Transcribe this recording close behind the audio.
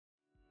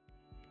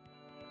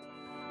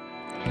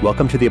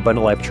Welcome to the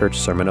Abundant Life Church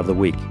Sermon of the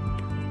Week.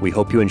 We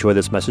hope you enjoy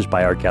this message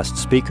by our guest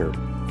speaker.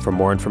 For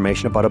more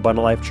information about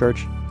Abundant Life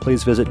Church,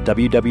 please visit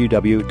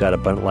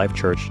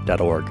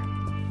www.abundantlifechurch.org.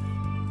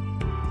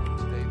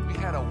 We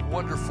had a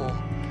wonderful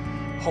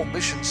home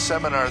mission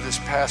seminar this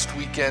past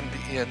weekend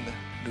in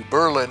New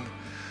Berlin,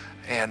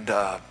 and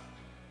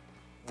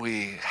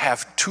we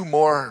have 2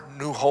 more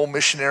new home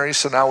missionaries,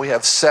 so now we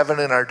have 7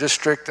 in our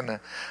district, and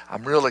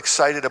I'm real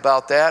excited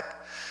about that.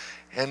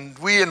 And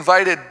we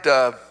invited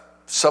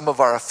some of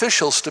our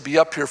officials to be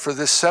up here for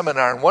this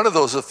seminar, and one of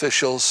those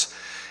officials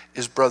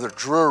is Brother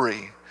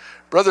Drury.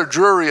 Brother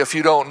Drury, if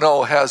you don't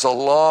know, has a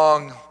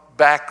long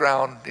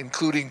background,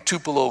 including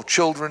Tupelo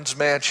Children's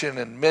Mansion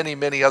and many,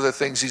 many other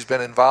things he's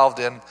been involved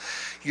in.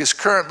 He is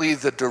currently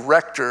the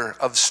Director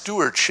of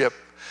Stewardship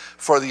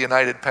for the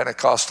United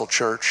Pentecostal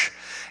Church.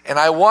 And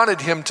I wanted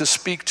him to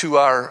speak to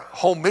our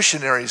home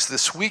missionaries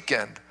this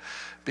weekend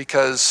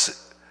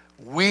because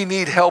we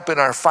need help in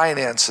our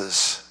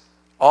finances.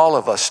 All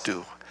of us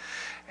do.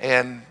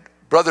 And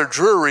Brother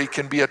Drury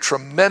can be a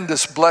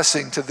tremendous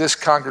blessing to this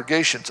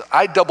congregation. So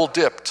I double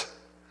dipped.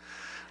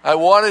 I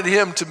wanted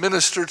him to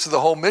minister to the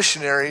home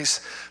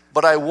missionaries,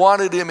 but I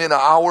wanted him in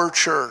our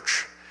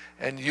church.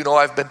 And you know,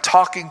 I've been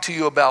talking to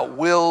you about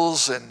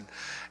wills and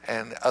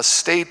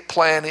estate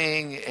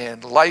planning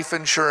and life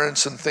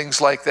insurance and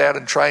things like that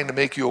and trying to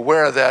make you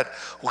aware of that.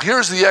 Well,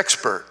 here's the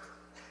expert.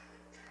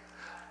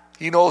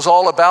 He knows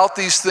all about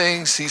these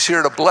things. He's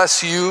here to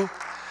bless you.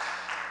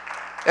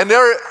 And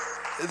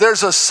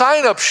there's a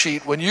sign-up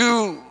sheet. When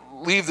you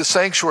leave the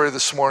sanctuary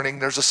this morning,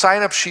 there's a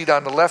sign-up sheet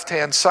on the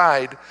left-hand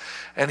side,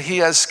 and he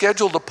has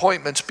scheduled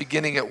appointments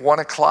beginning at 1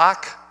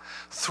 o'clock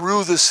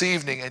through this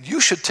evening, and you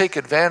should take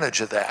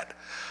advantage of that.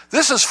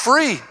 This is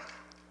free.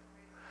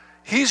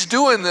 He's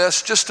doing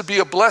this just to be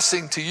a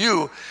blessing to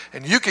you,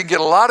 and you can get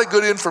a lot of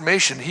good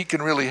information. He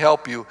can really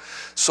help you,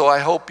 so I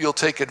hope you'll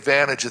take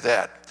advantage of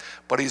that.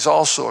 But he's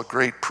also a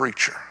great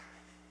preacher,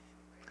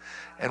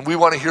 and we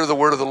want to hear the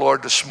word of the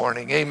Lord this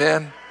morning.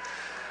 Amen.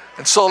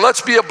 And so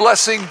let's be a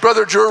blessing.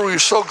 Brother Drury, we're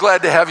so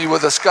glad to have you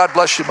with us. God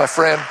bless you, my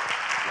friend.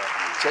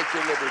 Take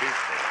your liberty.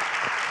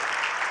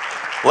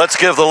 Let's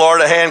give the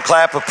Lord a hand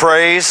clap of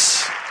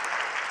praise.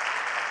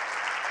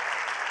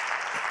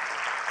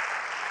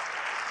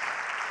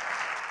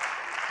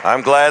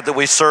 I'm glad that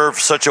we serve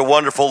such a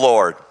wonderful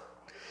Lord.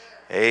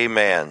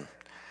 Amen.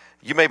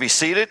 You may be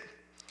seated.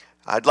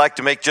 I'd like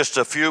to make just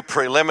a few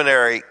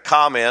preliminary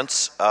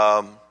comments,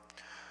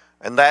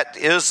 and that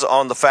is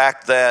on the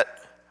fact that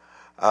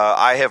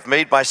I have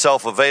made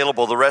myself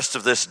available the rest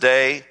of this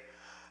day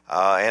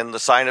and the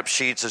sign-up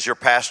sheets as your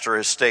pastor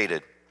has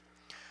stated.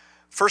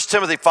 1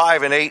 Timothy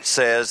 5:8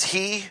 says,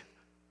 He,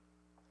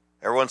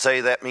 everyone say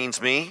that means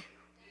me,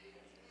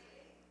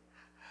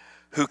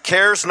 who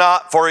cares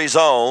not for his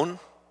own,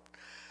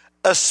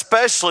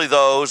 especially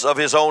those of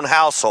his own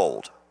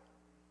household,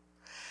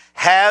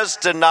 has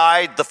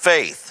denied the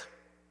faith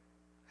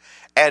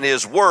and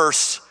is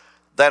worse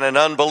than an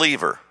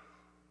unbeliever.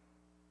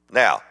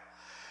 Now,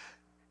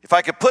 if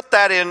I could put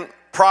that in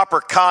proper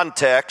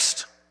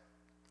context,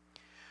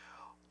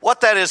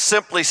 what that is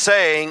simply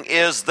saying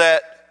is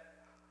that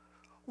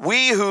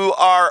we who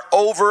are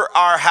over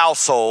our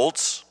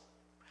households,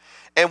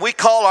 and we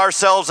call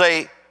ourselves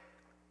a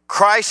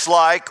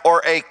Christ-like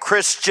or a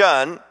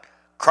Christian,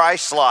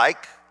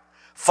 Christ-like,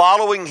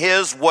 following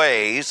his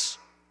ways,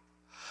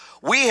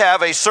 we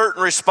have a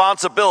certain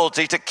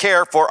responsibility to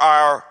care for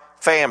our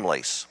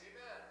families.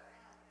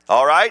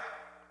 All right?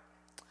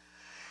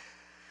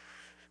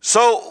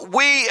 So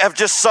we have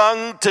just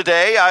sung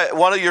today.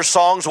 One of your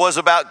songs was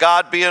about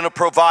God being a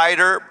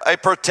provider, a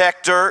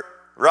protector,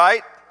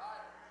 right?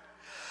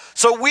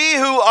 So we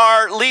who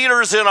are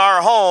leaders in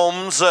our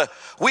homes,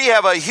 we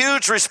have a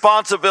huge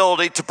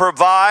responsibility to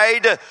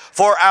provide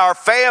for our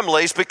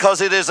families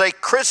because it is a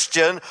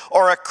Christian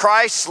or a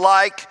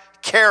Christ-like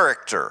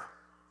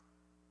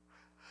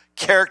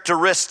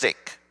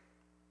characteristic.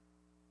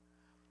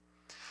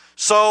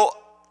 So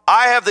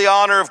I have the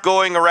honor of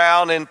going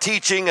around and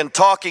teaching and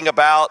talking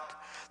about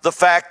the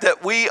fact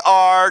that we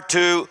are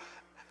to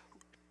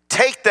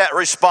take that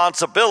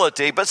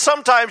responsibility, but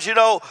sometimes, you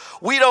know,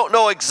 we don't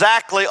know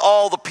exactly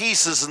all the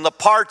pieces and the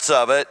parts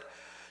of it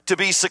to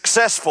be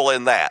successful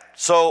in that.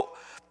 So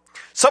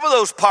some of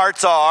those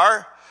parts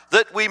are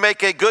that we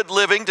make a good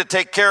living to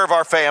take care of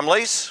our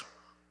families.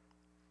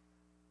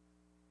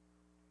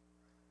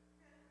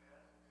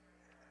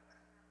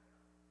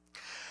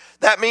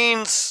 That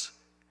means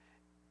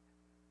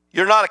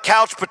you're not a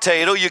couch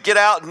potato. You get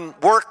out and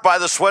work by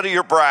the sweat of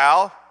your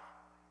brow.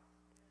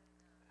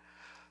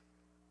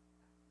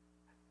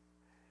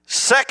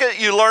 Second,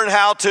 you learn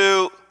how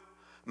to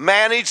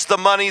manage the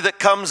money that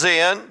comes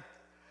in.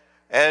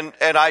 And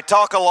I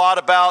talk a lot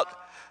about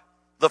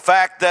the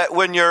fact that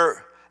when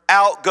your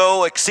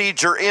outgo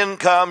exceeds your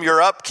income,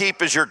 your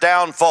upkeep is your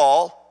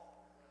downfall.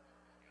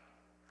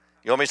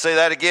 You want me to say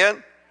that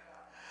again?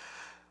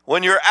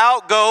 When your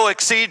outgo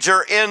exceeds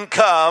your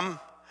income,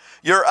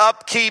 your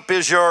upkeep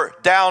is your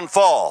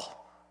downfall.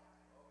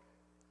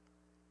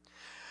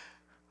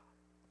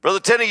 Brother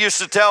Tenney used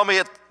to tell me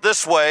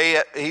this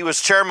way. He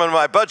was chairman of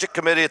my budget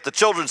committee at the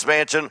Children's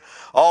Mansion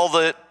all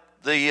the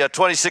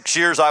 26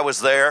 years I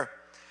was there.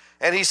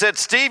 And he said,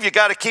 Steve, you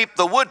got to keep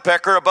the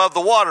woodpecker above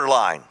the water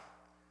line.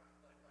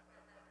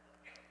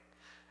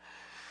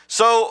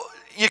 So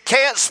you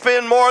can't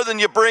spend more than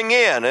you bring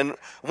in. And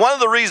one of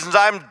the reasons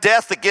I'm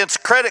death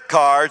against credit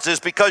cards is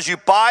because you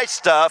buy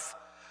stuff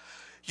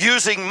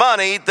using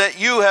money that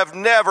you have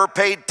never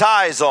paid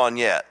tithes on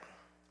yet.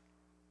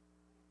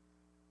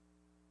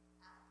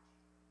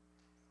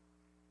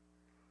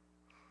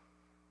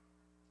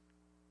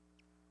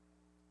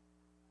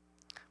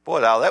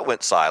 Boy, now that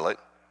went silent.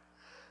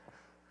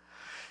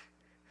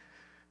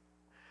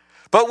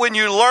 But when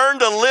you learn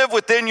to live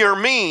within your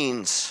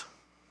means,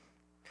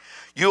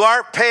 you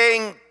aren't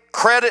paying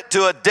credit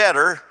to a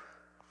debtor.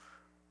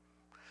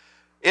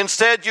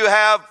 Instead, you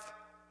have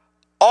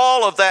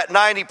all of that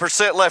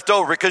 90% left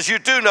over, because you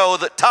do know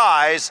that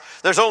tithes,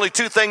 there's only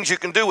two things you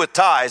can do with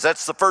tithes.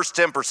 That's the first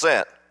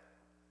 10%.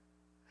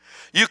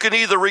 You can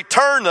either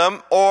return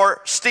them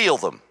or steal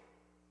them.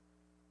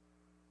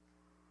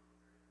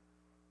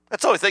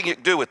 That's the only thing you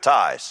can do with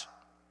tithes.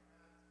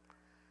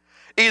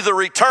 Either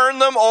return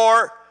them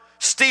or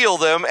steal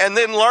them, and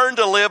then learn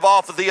to live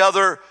off of the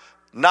other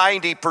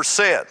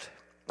 90%.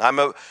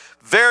 I'm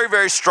very,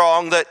 very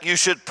strong that you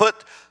should put,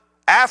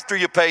 after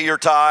you pay your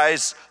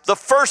tithes, the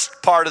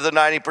first part of the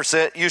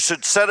 90% you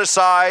should set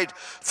aside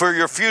for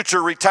your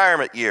future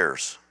retirement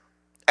years,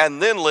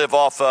 and then live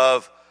off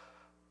of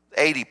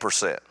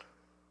 80%.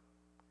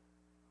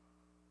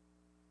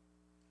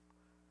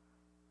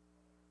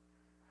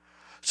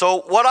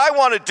 So what I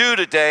want to do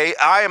today,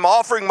 I am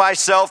offering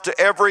myself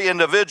to every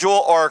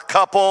individual or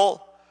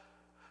couple.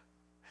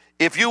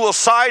 If you will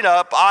sign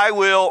up, I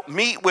will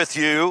meet with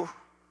you.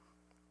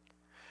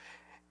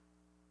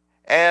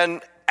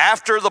 And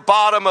after the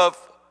bottom of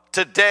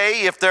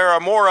today, if there are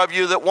more of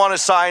you that want to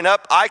sign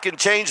up, I can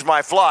change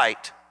my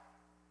flight,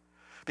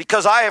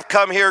 because I have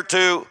come here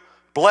to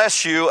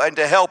bless you and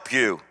to help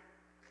you.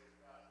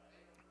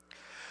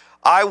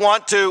 I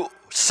want to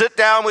sit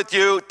down with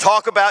you,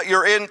 talk about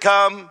your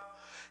income,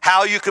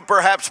 how you could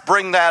perhaps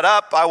bring that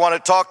up. I want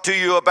to talk to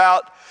you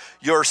about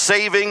your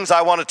savings.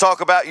 I want to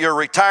talk about your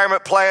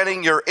retirement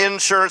planning, your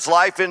insurance,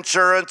 life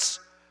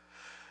insurance,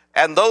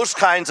 and those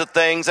kinds of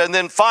things. And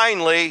then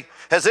finally,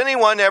 has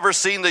anyone ever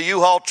seen the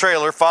U-Haul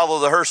trailer follow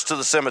the hearse to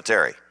the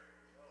cemetery?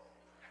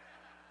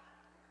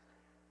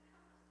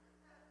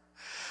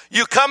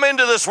 You come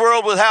into this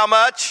world with how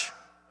much?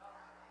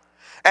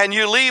 And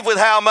you leave with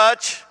how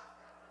much?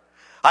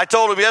 I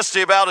told him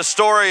yesterday about a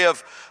story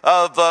of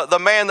the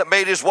man that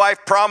made his wife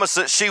promise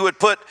that she would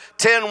put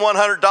 10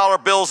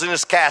 $100 bills in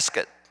his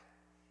casket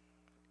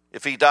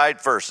if he died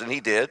first, and he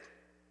did.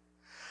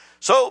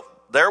 So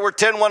there were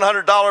 10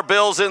 $100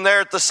 bills in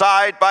there at the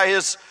side by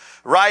his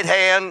right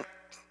hand,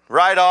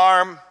 right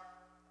arm.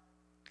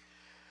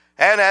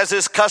 And as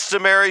is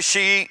customary,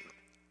 she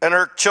and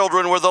her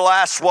children were the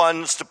last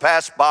ones to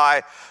pass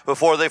by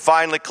before they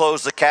finally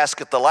closed the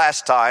casket the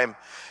last time.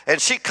 And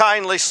she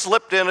kindly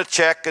slipped in a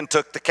check and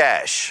took the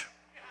cash.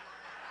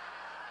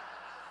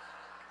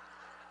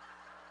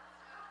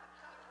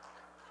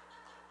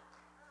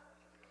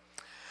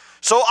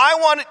 So I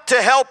wanted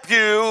to help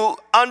you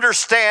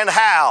understand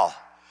how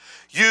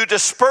you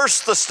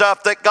disperse the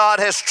stuff that God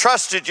has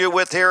trusted you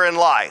with here in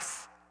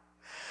life.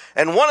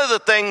 And one of the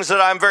things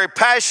that I'm very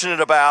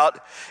passionate about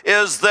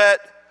is that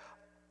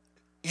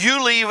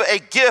you leave a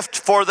gift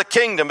for the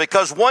kingdom,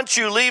 because once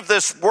you leave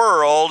this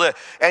world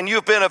and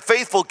you've been a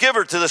faithful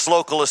giver to this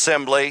local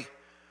assembly,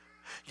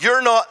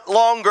 you're no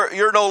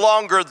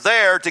longer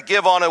there to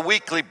give on a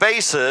weekly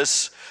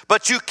basis,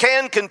 but you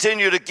can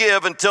continue to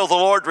give until the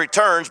Lord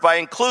returns by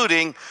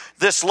including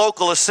this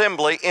local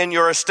assembly in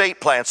your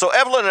estate plan. So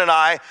Evelyn and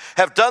I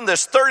have done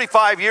this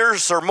 35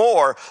 years or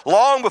more,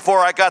 long before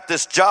I got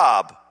this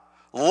job,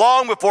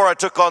 long before I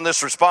took on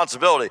this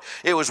responsibility.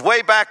 It was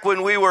way back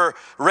when we were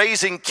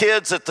raising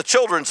kids at the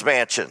Children's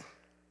Mansion.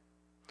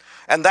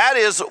 And that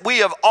is, we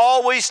have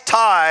always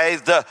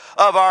tithed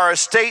of our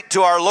estate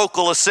to our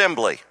local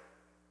assembly.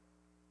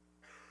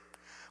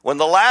 When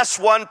the last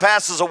one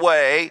passes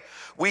away,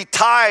 we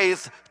tithe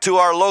to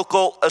our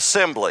local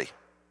assembly.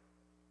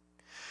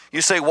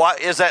 You say,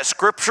 what is that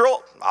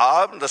scriptural?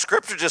 The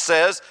scripture just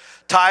says,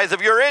 tithe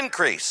of your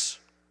increase.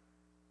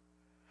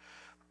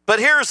 But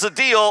here's the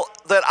deal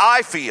that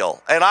I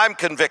feel and I'm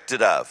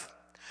convicted of.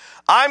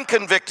 I'm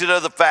convicted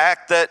of the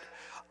fact that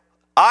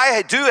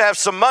I do have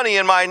some money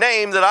in my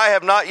name that I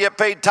have not yet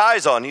paid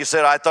tithes on. You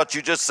said, I thought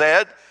you just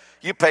said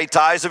you pay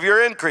tithes of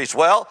your increase.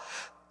 Well,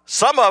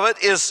 some of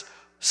it is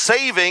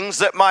savings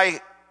that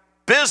my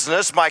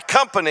business, my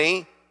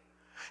company,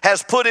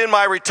 has put in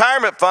my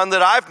retirement fund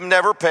that I've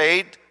never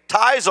paid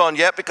tithes on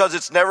yet because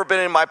it's never been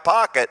in my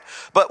pocket.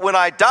 But when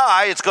I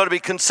die, it's going to be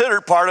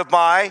considered part of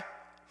my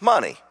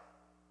money.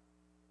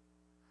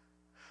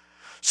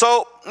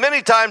 So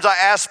many times I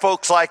ask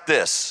folks like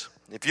this,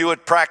 if you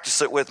would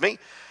practice it with me,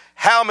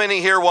 how many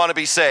here want to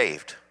be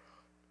saved?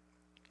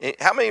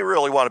 How many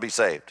really want to be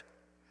saved?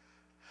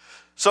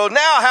 So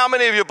now how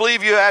many of you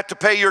believe you have to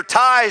pay your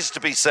tithes to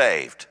be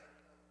saved?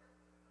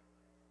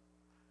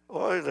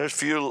 Well, there's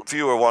few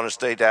who want to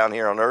stay down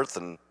here on earth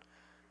and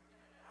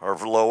or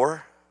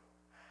lower.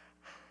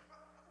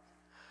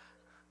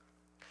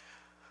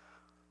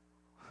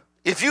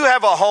 If you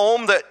have a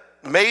home that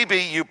maybe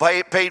you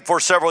paid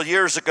for several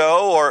years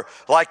ago, or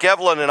like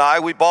Evelyn and I,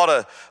 we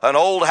bought an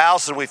old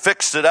house and we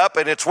fixed it up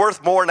and it's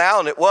worth more now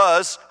than it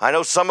was. I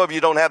know some of you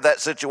don't have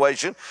that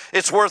situation.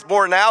 It's worth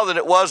more now than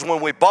it was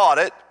when we bought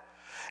it.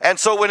 And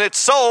so when it's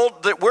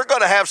sold, that we're going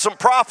to have some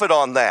profit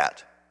on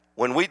that.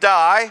 When we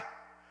die,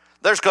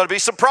 there's going to be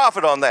some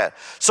profit on that.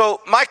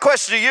 So my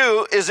question to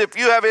you is, if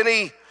you have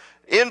any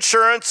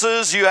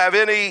insurances, you have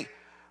any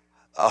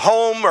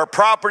home or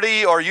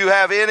property, or you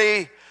have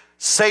any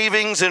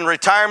savings in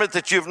retirement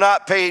that you've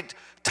not paid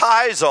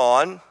tithes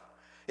on,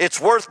 it's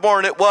worth more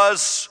than it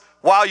was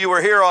while you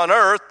were here on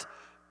earth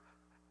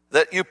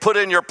that you put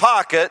in your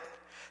pocket.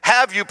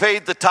 Have you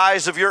paid the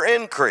tithes of your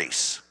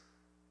increase?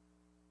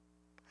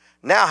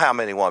 Now how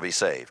many want to be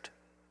saved?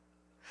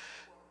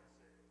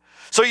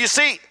 So you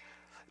see,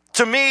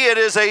 to me it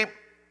is a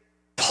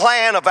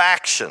plan of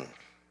action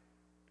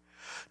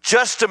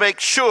just to make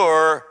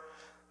sure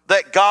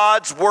that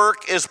God's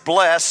work is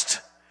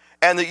blessed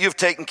and that you've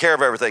taken care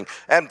of everything.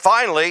 And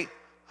finally,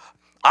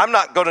 I'm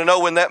not going to know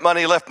when that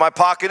money left my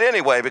pocket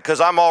anyway,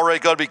 because I'm already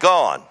going to be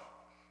gone.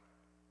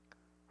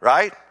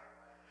 Right?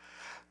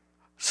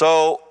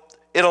 So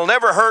it'll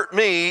never hurt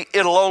me.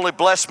 It'll only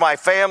bless my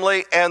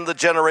family and the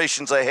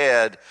generations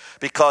ahead,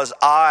 because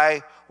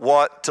I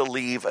want to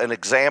leave an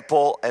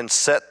example and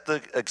set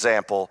the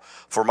example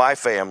for my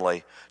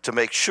family to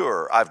make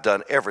sure I've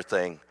done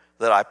everything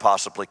that I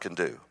possibly can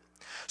do.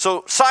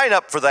 So sign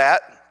up for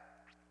that.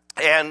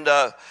 And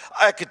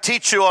I could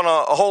teach you on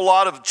a whole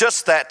lot of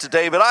just that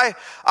today, but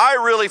I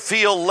really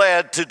feel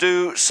led to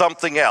do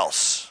something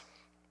else.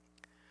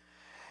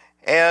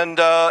 And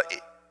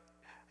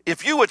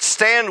if you would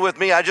stand with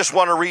me, I just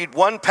want to read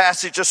one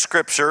passage of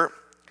Scripture.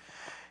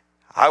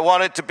 I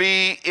want it to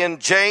be in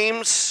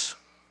James,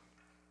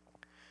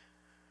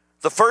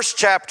 the first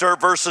chapter,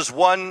 verses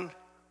 1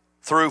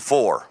 through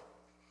 4.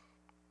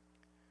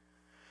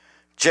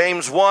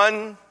 James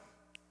 1,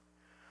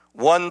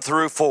 1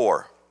 through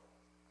 4.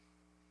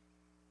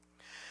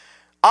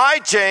 I,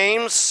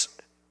 James,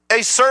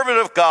 a servant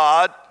of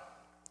God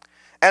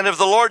and of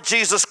the Lord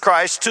Jesus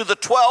Christ, to the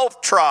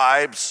 12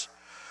 tribes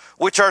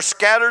which are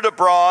scattered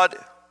abroad,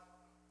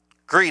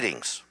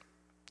 greetings.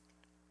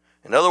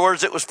 In other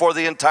words, it was for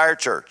the entire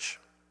church.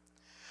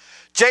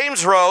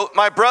 James wrote,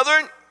 my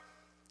brethren,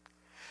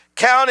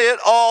 count it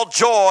all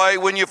joy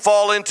when you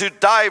fall into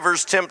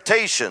divers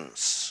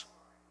temptations,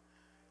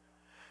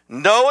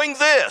 knowing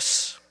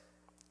this,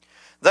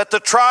 that the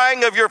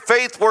trying of your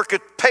faith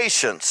worketh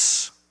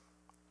patience.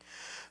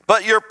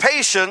 But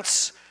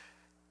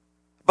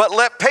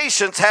let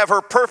patience have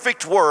her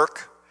perfect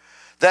work,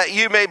 that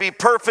you may be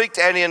perfect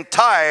and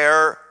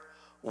entire,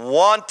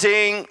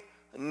 wanting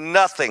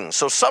nothing.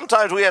 So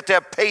sometimes we have to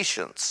have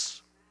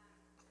patience.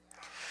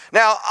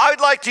 Now, I'd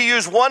like to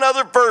use one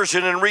other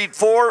version and read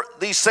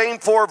these same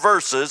 4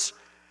 verses,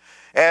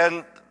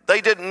 and they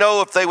didn't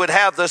know if they would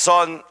have this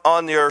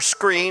on your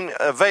screen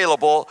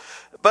available.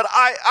 But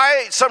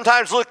I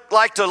sometimes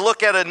like to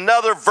look at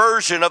another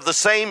version of the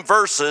same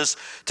verses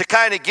to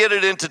kind of get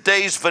it in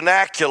today's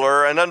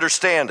vernacular and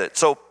understand it.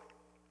 So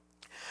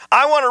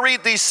I want to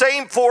read these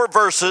same 4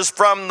 verses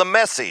from the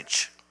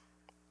Message.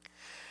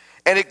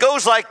 And it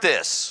goes like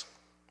this.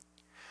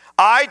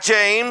 I,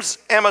 James,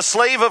 am a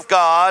slave of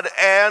God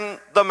and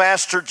the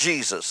Master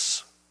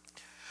Jesus,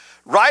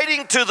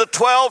 writing to the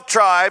 12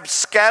 tribes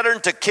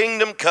scattered to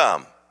kingdom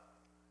come.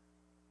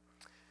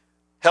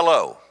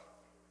 Hello.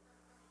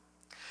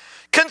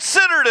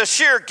 Consider it a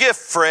sheer gift,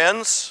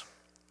 friends,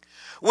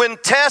 when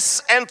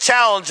tests and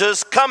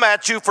challenges come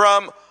at you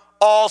from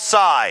all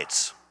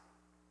sides.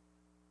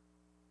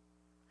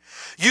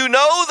 You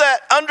know that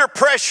under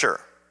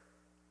pressure,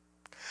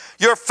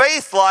 your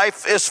faith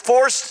life is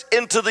forced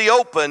into the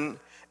open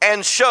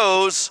and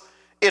shows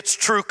its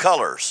true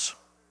colors.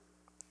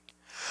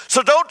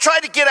 So don't try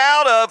to get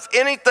out of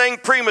anything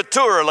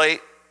prematurely.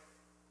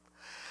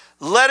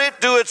 Let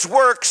it do its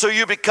work so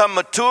you become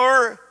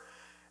mature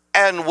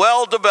and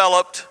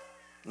well-developed,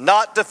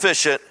 not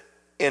deficient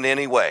in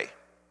any way.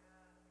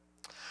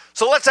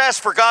 So let's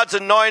ask for God's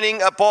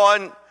anointing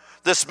upon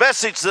this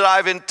message that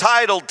I've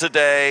entitled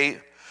today,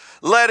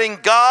 Letting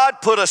God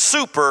Put a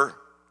Super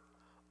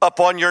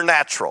Upon Your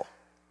Natural.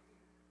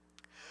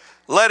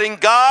 Letting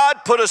God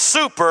put a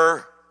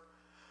super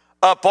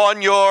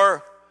upon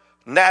your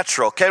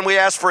natural. Can we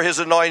ask for his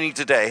anointing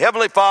today?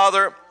 Heavenly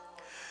Father,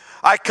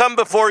 I come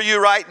before you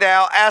right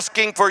now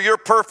asking for your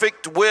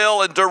perfect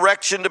will and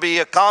direction to be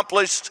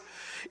accomplished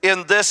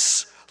in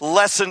this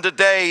lesson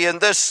today, in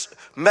this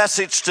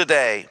message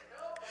today.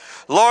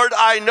 Lord,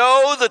 I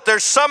know that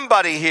there's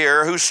somebody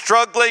here who's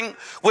struggling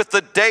with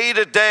the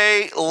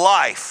day-to-day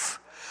life.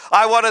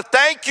 I want to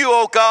thank you,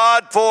 oh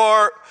God,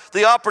 for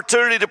the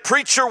opportunity to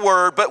preach your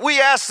word, but we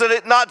ask that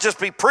it not just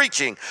be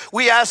preaching.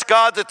 We ask,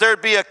 God, that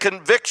there'd be a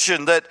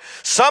conviction, that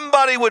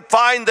somebody would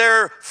find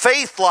their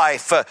faith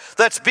life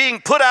that's being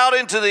put out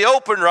into the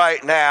open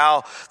right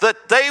now,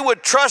 that they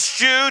would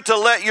trust you to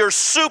let your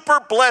super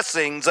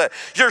blessings,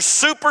 your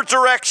super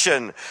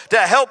direction to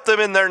help them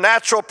in their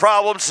natural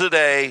problems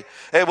today.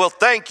 And we'll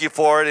thank you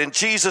for it in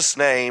Jesus'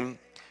 name.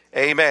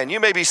 Amen. You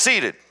may be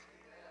seated.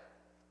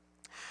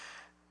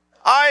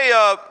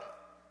 I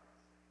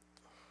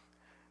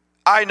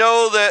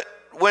know that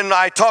when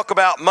I talk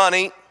about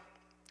money,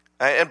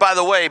 and by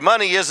the way,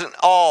 money isn't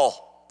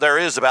all there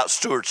is about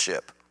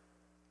stewardship.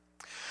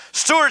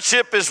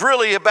 Stewardship is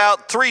really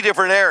about three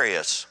different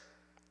areas.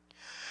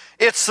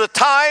 It's the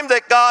time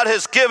that God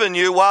has given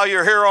you while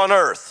you're here on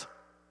earth.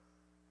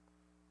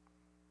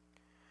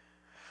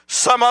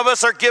 Some of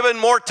us are given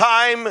more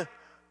time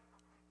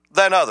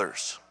than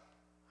others.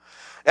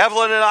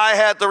 Evelyn and I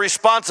had the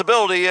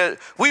responsibility.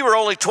 We were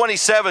only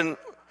 27.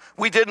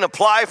 We didn't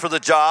apply for the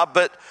job,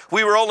 but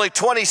we were only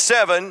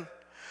 27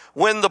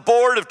 when the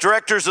board of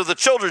directors of the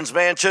Children's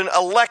Mansion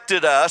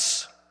elected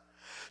us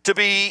to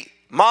be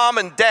mom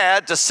and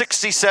dad to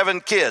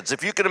 67 kids.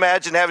 If you can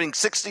imagine having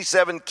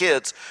 67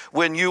 kids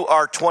when you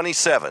are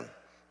 27.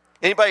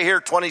 Anybody here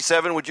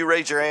 27? Would you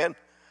raise your hand?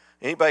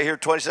 Anybody here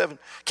 27?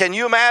 Can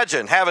you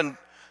imagine having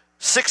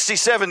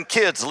 67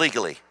 kids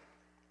legally?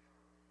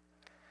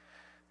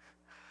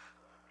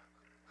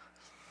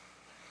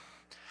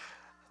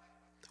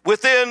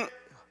 Within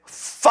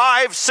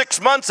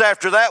 5-6 months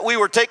after that, we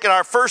were taking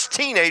our first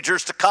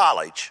teenagers to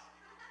college.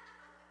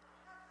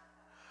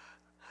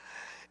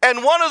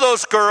 And one of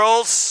those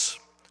girls,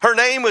 her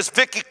name was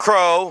Vicki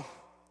Crow.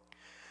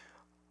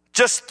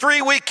 Just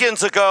 3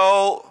 weekends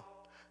ago,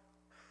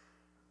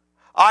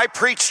 I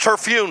preached her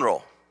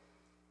funeral.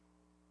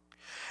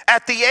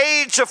 At the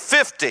age of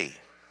 50,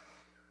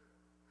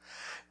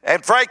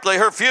 and frankly,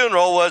 her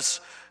funeral was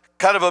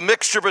kind of a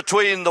mixture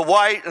between the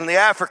white and the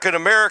African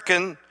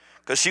American,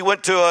 because she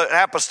went to an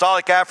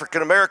apostolic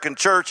African American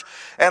church,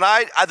 and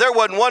there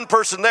wasn't one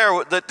person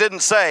there that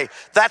didn't say,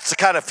 that's the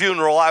kind of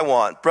funeral I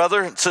want.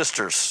 Brother and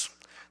sisters,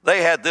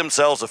 they had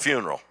themselves a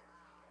funeral.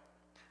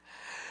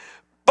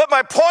 But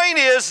my point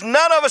is,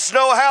 none of us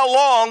know how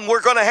long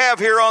we're going to have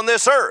here on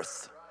this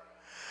earth.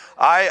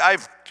 I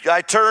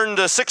turned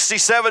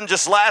 67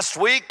 just last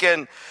week,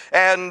 and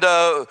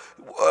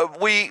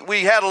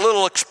we had a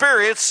little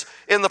experience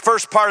in the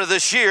first part of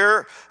this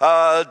year.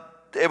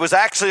 It was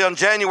actually on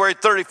January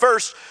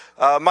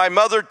 31st. My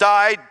mother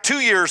died 2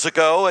 years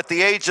ago at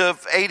the age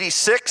of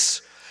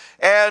 86.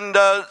 And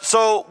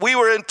so we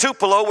were in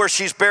Tupelo, where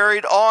she's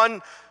buried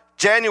on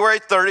January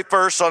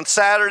 31st, on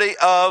Saturday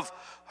of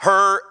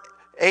her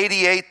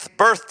 88th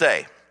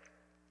birthday.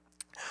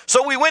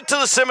 So we went to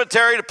the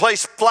cemetery to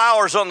place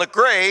flowers on the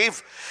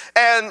grave,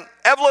 and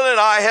Evelyn and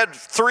I had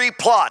 3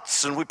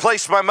 plots, and we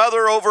placed my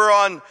mother over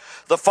on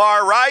the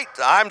far right.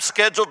 I'm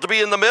scheduled to be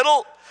in the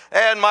middle,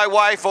 and my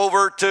wife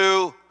over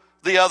to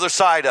the other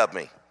side of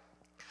me.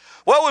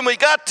 Well, when we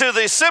got to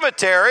the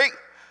cemetery,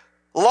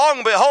 long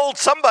and behold,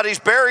 somebody's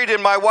buried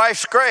in my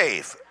wife's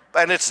grave,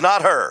 and it's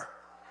not her.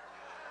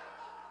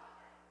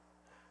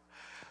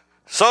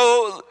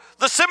 So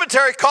the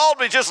cemetery called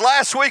me just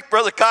last week,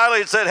 Brother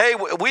Kiley, and said, hey,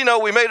 we know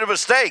we made a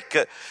mistake.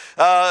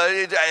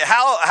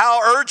 How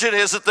urgent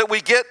is it that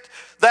we get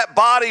that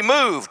body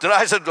moved? And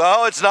I said,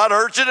 oh, it's not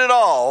urgent at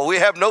all. We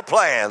have no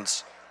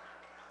plans.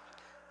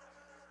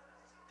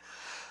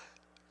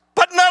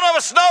 But none of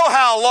us know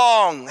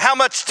how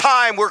much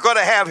time we're going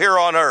to have here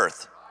on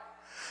earth.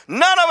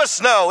 None of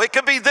us know. It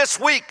could be this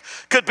week,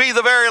 could be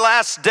the very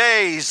last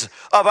days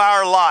of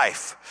our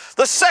life.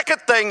 The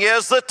second thing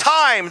is the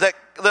time that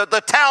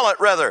the talent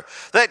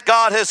that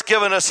God has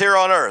given us here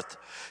on earth.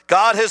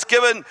 God has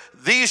given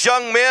these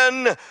young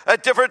men a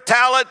different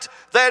talent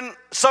than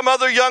some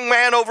other young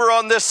man over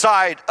on this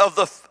side of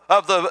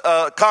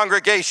the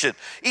congregation.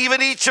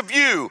 Even each of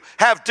you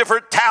have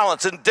different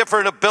talents and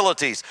different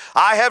abilities.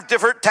 I have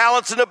different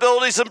talents and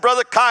abilities than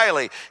Brother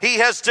Kiley. He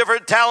has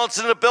different talents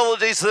and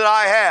abilities than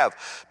I have.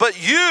 But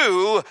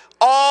you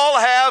all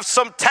have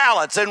some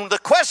talents. And the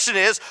question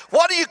is,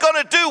 what are you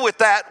going to do with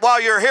that while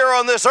you're here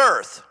on this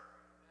earth?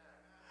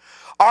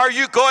 Are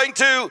you going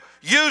to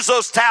use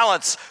those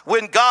talents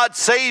when God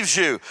saves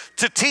you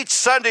to teach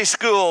Sunday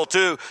school,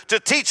 to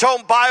teach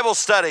home Bible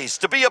studies,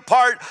 to be a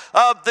part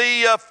of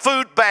the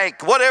food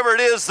bank, whatever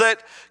it is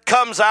that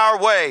comes our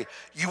way?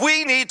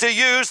 We need to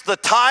use the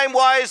time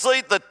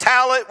wisely, the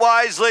talent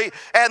wisely,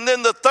 and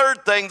then the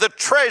third thing, the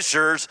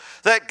treasures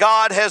that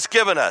God has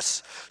given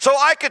us. So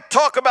I could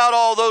talk about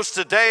all those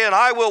today, and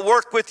I will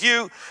work with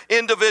you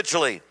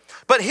individually.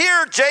 But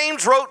here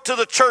James wrote to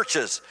the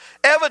churches.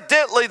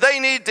 Evidently, they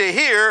need to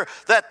hear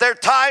that their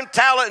time,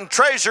 talent, and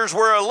treasures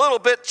were a little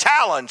bit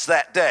challenged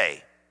that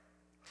day.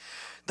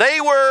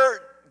 They were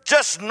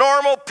just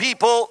normal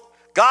people,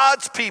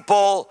 God's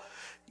people,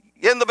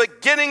 in the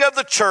beginning of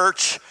the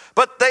church,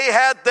 but they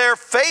had their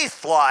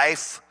faith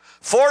life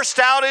forced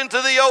out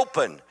into the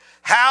open.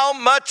 How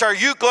much are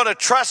you going to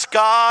trust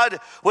God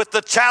with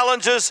the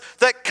challenges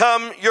that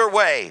come your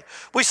way?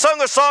 We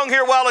sung a song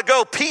here a while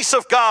ago, Peace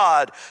of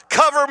God,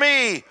 cover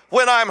me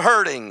when I'm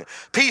hurting.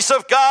 Peace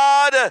of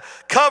God,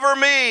 cover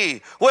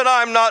me when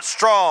I'm not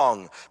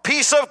strong.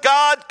 Peace of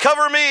God,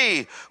 cover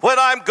me when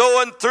I'm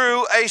going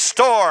through a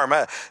storm.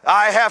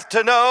 I have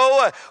to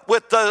know,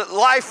 with the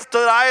life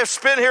that I have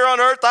spent here on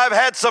earth, I've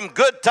had some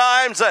good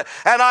times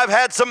and I've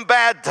had some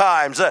bad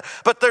times.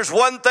 But there's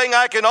one thing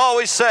I can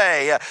always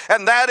say,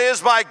 and that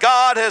is my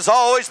God has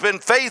always been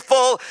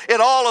faithful in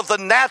all of the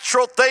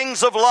natural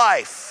things of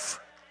life.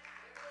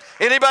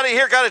 Anybody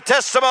here got a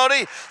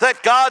testimony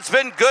that God's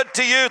been good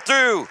to you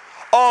through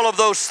all of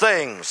those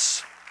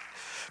things?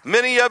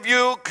 Many of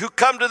you who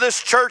come to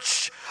this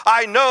church,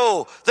 I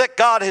know that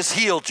God has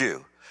healed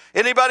you.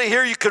 Anybody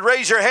here, you could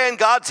raise your hand,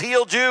 God's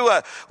healed you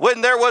when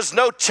there was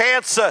no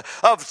chance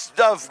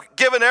of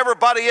giving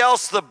everybody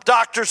else, the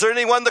doctors or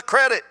anyone, the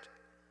credit.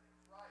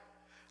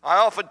 I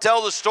often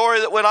tell the story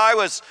that when I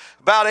was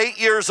about 8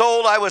 years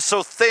old, I was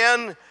so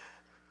thin.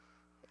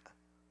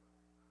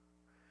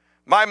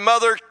 My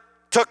mother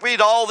took me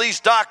to all these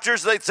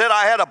doctors. They said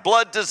I had a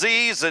blood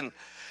disease, and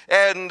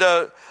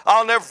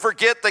I'll never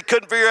forget, they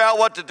couldn't figure out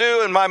what to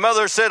do. And my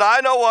mother said,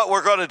 I know what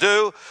we're going to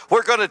do.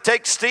 We're going to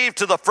take Steve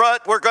to the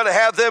front. We're going to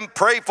have them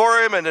pray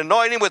for him and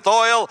anoint him with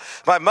oil.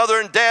 My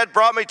mother and dad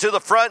brought me to the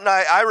front, and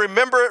I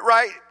remember it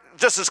right,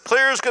 just as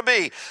clear as could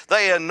be.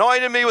 They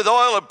anointed me with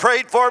oil and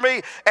prayed for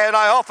me, and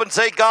I often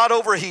say God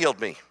overhealed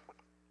me.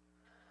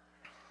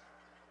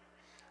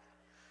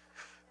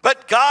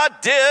 But God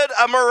did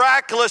a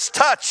miraculous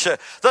touch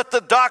that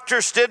the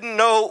doctors didn't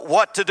know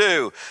what to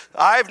do.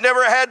 I've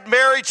never had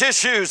marriage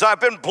issues. I've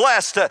been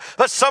blessed.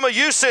 But some of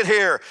you sit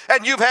here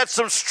and you've had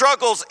some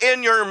struggles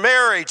in your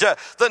marriage,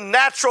 the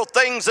natural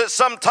things that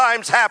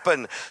sometimes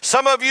happen.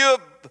 Some of you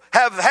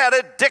have had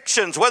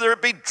addictions, whether it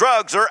be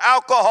drugs or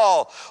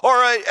alcohol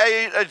or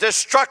a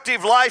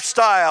destructive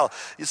lifestyle.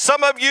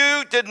 Some of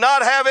you did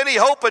not have any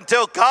hope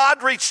until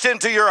God reached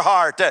into your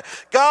heart.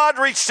 God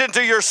reached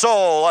into your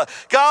soul.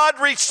 God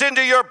reached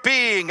into your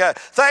being.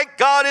 Thank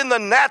God in the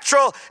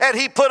natural, and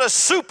he put a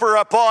super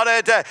upon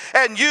it.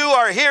 And you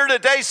are here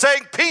today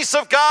saying, peace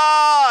of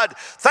God.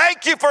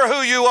 Thank you for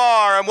who you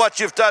are and what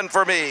you've done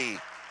for me.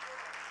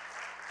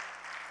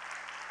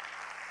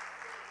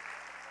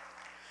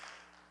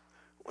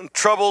 When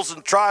troubles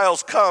and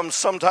trials come,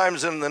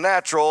 sometimes in the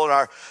natural, and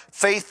our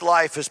faith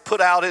life is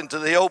put out into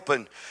the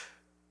open,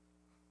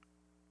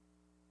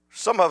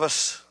 some of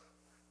us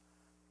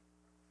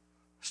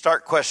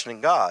start questioning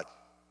God.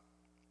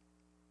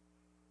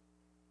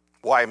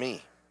 Why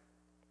me?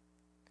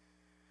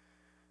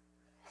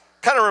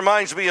 Kind of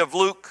reminds me of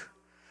Luke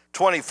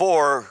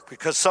 24,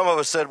 because some of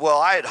us said, well,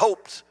 I had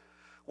hoped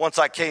once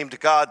I came to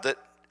God that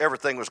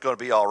everything was going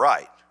to be all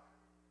right.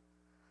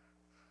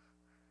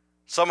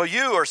 Some of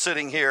you are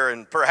sitting here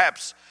and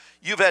perhaps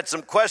you've had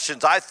some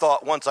questions. I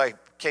thought once I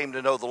came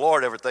to know the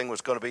Lord, everything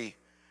was going to be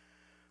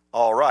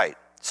all right.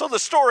 So the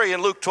story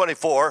in Luke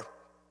 24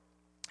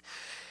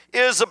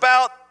 is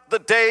about the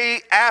day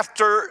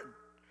after,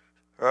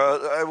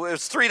 it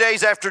was 3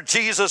 days after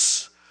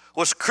Jesus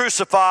was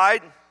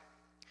crucified,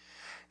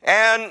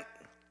 and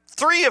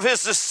three of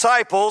his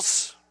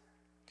disciples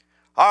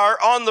are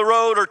on the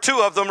road, or two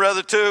of them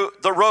rather, to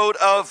the road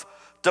of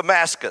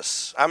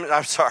Damascus.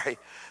 I'm sorry.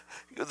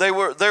 They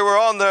were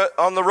on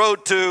the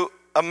road to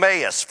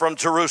Emmaus from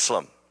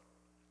Jerusalem.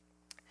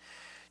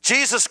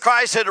 Jesus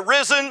Christ had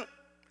risen,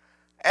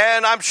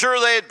 and I'm sure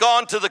they had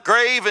gone to the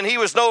grave, and he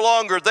was no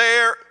longer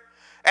there,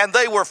 and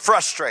they were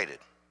frustrated.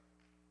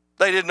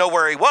 They didn't know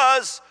where he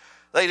was.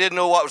 They didn't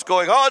know what was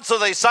going on, so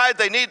they decided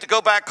they need to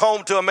go back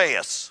home to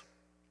Emmaus.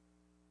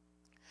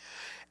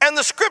 And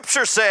the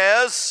scripture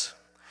says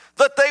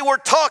that they were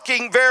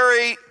talking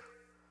very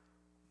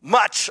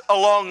much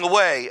along the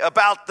way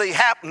about the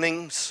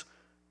happenings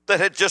that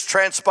had just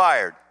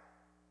transpired,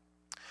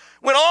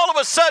 when all of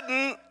a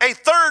sudden a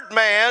third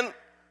man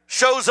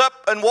shows up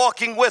and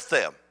walking with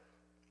them.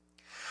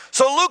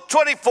 So Luke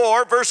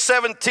 24 verse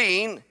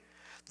 17,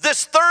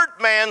 this third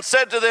man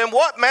said to them,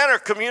 what manner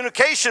of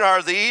communication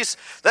are these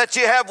that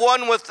you have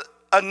one with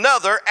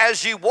another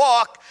as you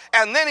walk?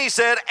 And then he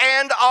said,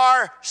 and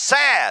are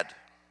sad.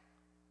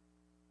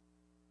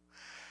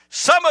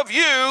 Some of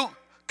you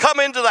come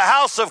into the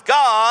house of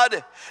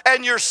God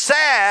and you're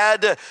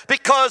sad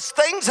because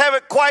things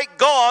haven't quite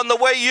gone the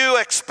way you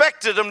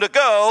expected them to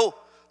go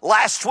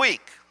last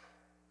week.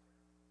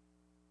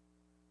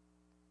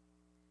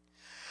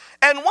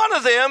 And one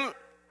of them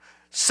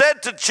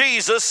said to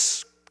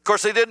Jesus, of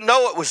course they didn't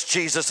know it was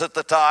Jesus at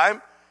the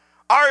time,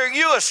 are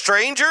you a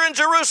stranger in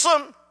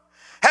Jerusalem?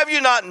 Have you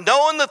not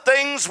known the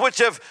things which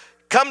have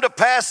come to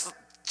pass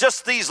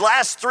just these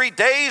last 3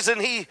 days?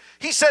 And he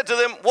said to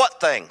them, what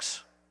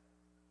things?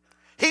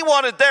 He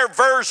wanted their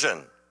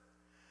version.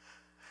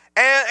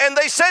 And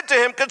they said to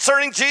him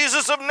concerning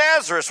Jesus of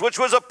Nazareth, which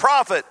was a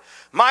prophet,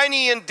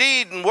 mighty in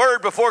deed and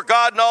word before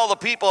God and all the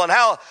people, and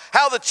how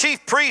the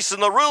chief priests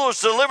and the rulers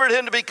delivered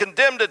him to be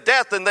condemned to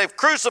death, and they've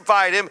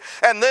crucified him.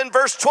 And then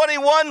verse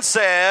 21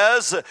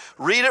 says,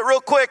 read it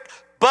real quick,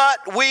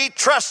 but we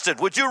trusted.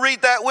 Would you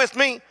read that with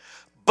me?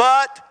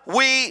 But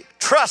we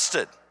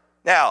trusted.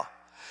 Now,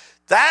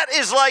 that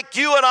is like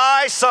you and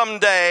I some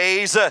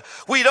days.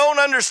 We don't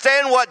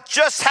understand what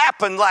just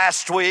happened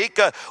last week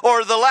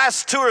or the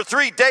last 2 or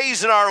 3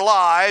 days in our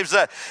lives.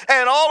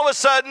 And all of a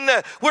sudden,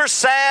 we're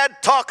sad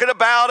talking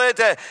about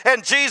it.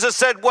 And Jesus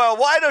said, well,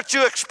 why don't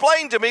you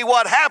explain to me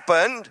what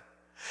happened?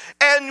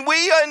 And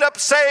we end up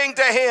saying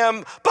to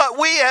him, but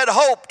we had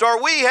hoped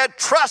or we had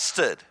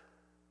trusted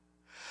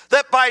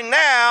that by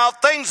now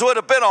things would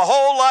have been a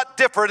whole lot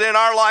different in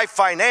our life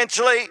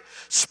financially,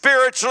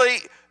 spiritually,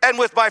 and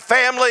with my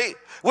family,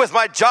 with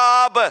my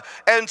job,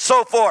 and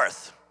so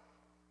forth.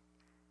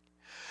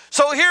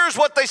 So here's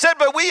what they said,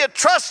 but we had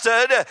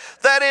trusted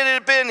that it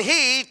had been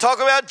he,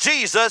 talking about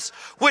Jesus,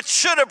 which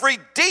should have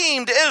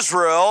redeemed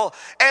Israel.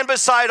 And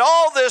beside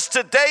all this,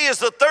 today is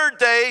the 3rd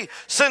day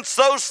since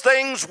those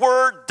things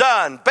were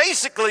done.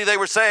 Basically, they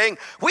were saying,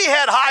 we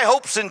had high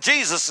hopes in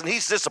Jesus, and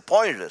he's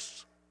disappointed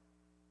us.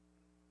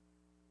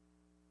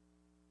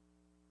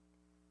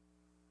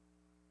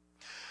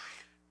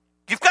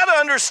 You've got to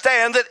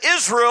understand that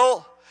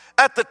Israel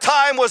at the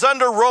time was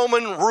under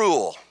Roman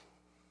rule.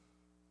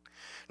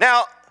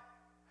 Now,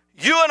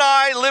 you and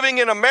I living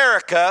in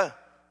America,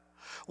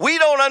 we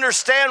don't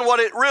understand what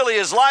it really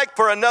is like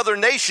for another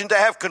nation to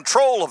have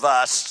control of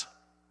us.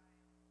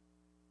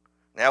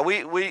 Now,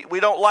 we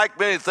don't like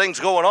many things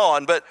going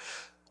on, but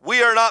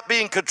we are not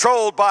being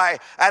controlled by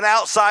an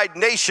outside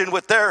nation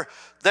with their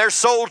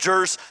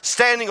soldiers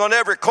standing on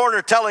every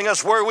corner telling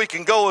us where we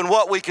can go and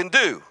what we can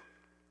do.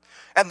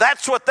 And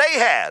that's what they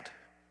had,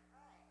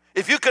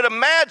 if you could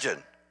imagine.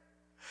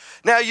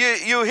 Now,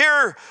 you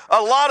hear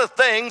a lot of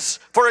things.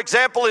 For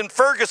example, in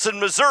Ferguson,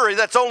 Missouri,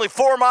 that's only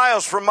 4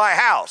 miles from my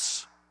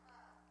house.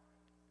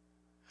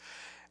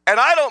 And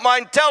I don't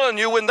mind telling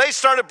you, when they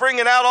started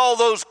bringing out all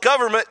those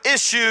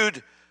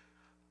government-issued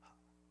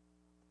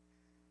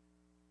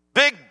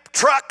big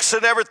trucks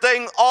and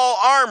everything, all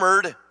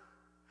armored,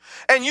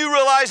 and you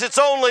realize it's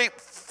only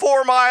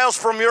 4 miles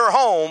from your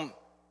home,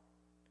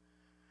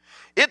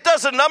 it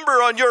does a number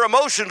on your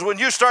emotions when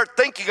you start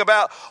thinking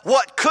about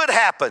what could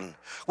happen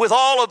with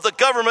all of the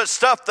government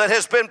stuff that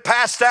has been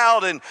passed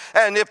out, and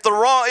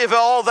if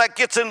all that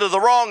gets into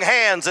the wrong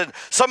hands and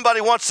somebody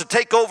wants to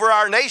take over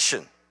our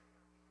nation.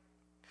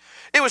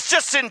 It was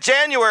just in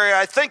January,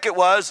 I think it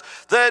was,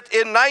 that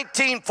in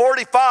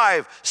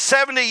 1945,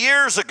 70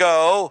 years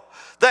ago,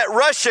 that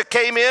Russia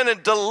came in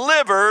and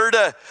delivered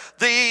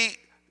the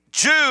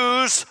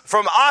Jews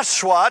from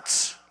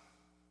Auschwitz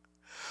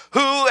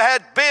who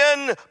had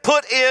been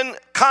put in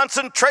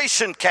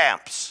concentration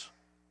camps.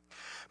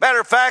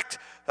 Matter of fact,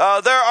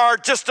 there are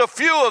just a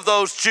few of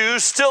those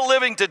Jews still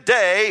living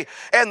today,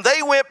 and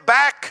they went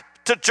back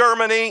to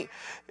Germany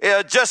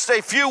just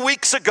a few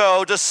weeks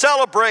ago to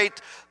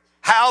celebrate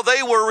how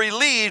they were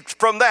relieved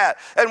from that.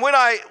 And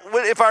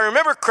if I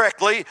remember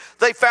correctly,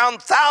 they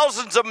found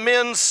thousands of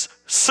men's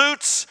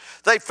suits.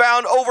 They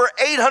found over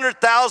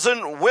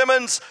 800,000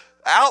 women's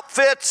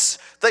outfits.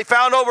 They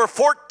found over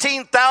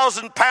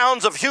 14,000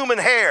 pounds of human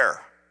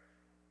hair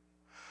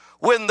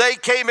when they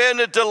came in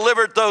and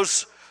delivered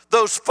those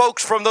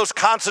folks from those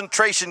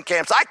concentration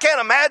camps. I can't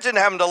imagine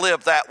having to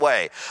live that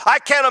way. I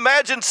can't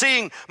imagine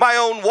seeing my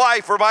own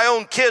wife or my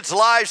own kids'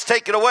 lives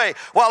taken away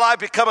while I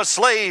become a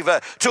slave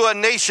to a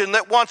nation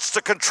that wants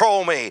to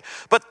control me.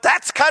 But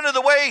that's kind of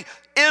the way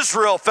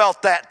Israel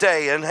felt that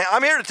day. And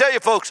I'm here to tell you,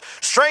 folks,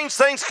 strange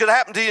things could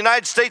happen to the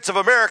United States of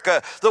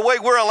America the way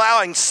we're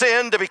allowing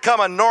sin to become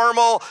a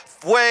normal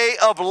way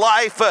of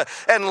life,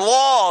 and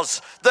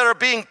laws that are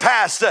being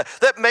passed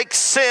that make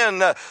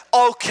sin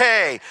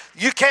okay.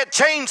 You can't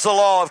change the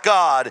law of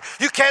God.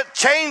 You can't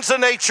change the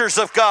natures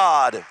of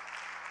God.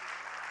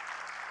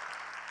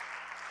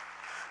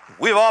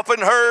 We've often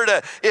heard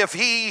if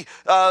he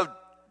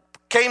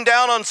came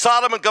down on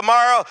Sodom and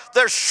Gomorrah,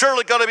 there's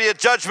surely going to be a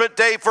judgment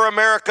day for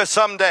America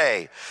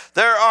someday.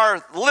 There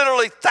are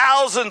literally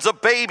thousands of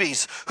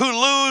babies who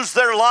lose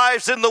their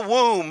lives in the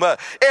womb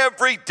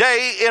every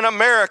day in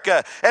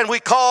America, and we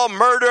call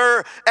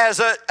murder as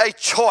a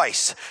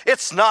choice.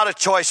 It's not a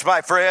choice, my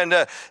friend.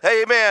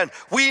 Amen.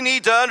 We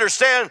need to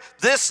understand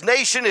this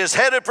nation is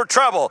headed for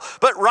trouble.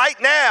 But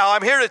right now,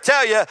 I'm here to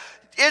tell you,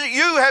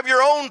 you have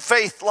your own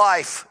faith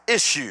life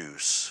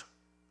issues.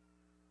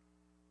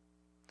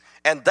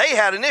 And they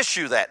had an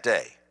issue that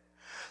day.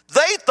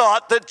 They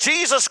thought that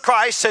Jesus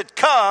Christ had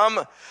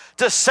come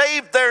to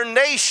save their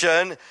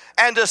nation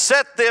and to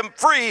set them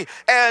free,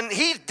 and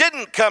he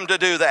didn't come to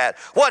do that.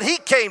 What he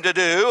came to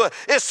do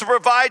is to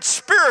provide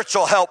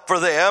spiritual help for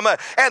them,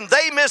 and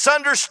they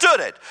misunderstood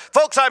it.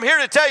 Folks, I'm here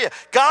to tell you,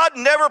 God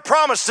never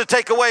promised to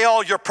take away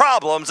all your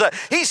problems.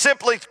 He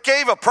simply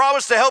gave a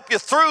promise to help you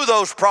through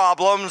those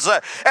problems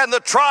and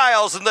the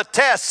trials and the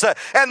tests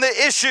and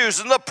the issues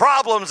and the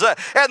problems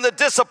and the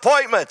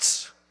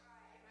disappointments.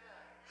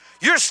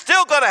 You're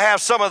still going to have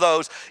some of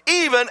those,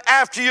 even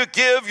after you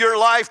give your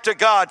life to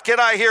God. Can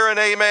I hear an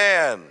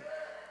amen?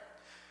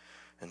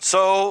 And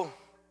so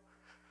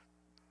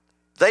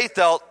they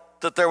felt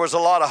that there was a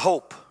lot of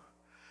hope,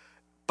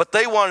 but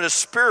they wanted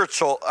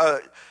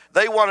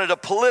they wanted a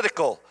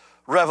political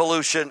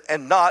revolution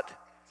and not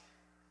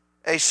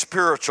a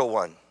spiritual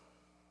one.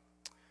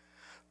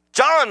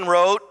 John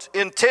wrote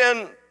in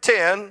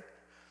 10:10,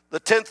 the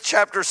 10th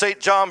chapter of St.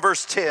 John,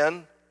 verse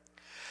 10,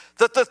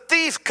 that the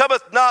thief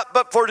cometh not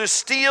but for to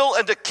steal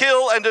and to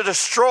kill and to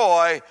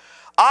destroy.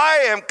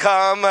 I am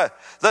come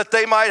that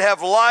they might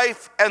have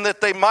life and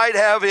that they might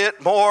have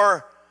it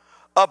more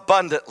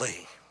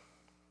abundantly.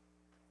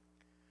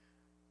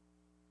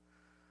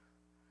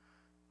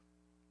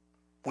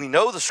 We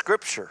know the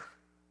scripture,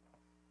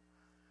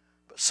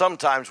 but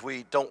sometimes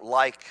we don't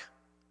like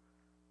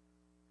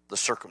the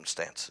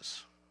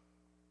circumstances.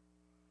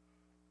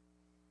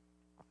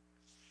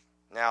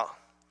 Now,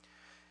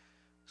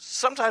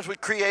 sometimes we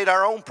create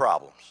our own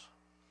problems.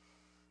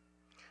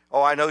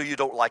 Oh, I know you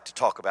don't like to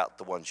talk about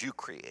the ones you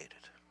created.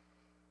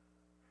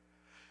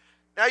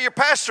 Now, your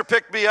pastor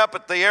picked me up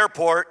at the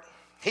airport.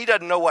 He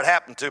doesn't know what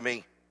happened to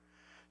me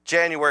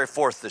January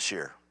 4th this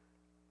year.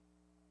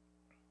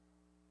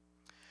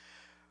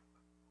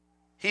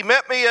 He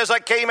met me as I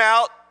came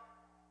out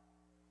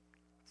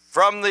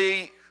from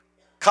the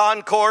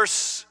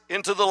concourse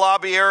into the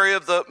lobby area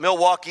of the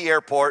Milwaukee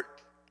airport.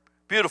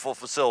 Beautiful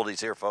facilities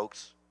here,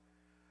 folks.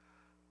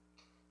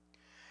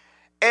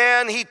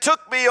 And he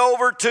took me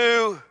over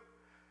to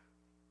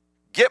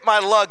get my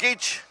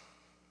luggage.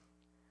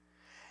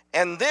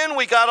 And then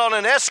we got on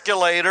an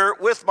escalator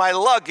with my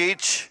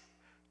luggage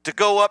to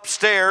go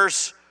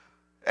upstairs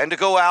and to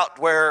go out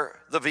where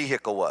the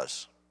vehicle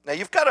was. Now,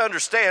 you've got to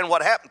understand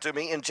what happened to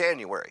me in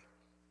January.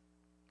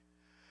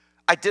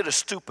 I did a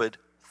stupid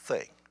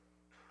thing.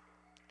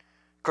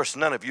 Of course,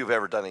 none of you have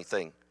ever done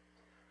anything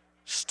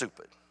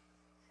stupid.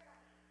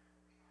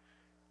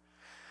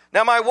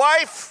 Now, my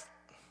wife,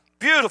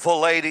 beautiful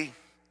lady,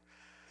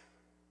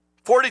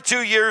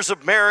 42 years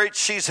of marriage.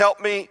 She's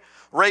helped me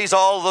raise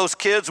all of those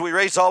kids. We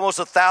raised almost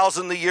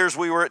 1,000 the years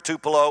we were at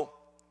Tupelo.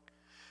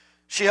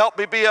 She helped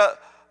me be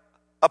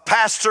a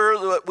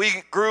pastor.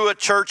 We grew a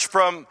church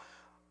from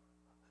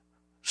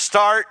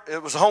start.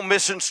 It was a home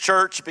missions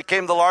church. It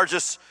became the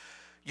largest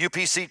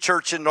UPC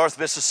church in North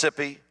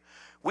Mississippi.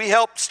 We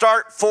helped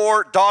start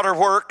 4 daughter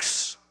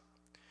works.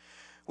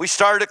 We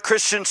started a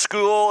Christian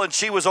school, and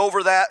she was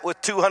over that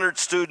with 200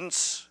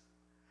 students.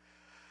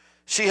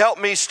 She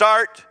helped me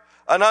start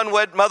an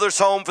unwed mother's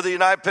home for the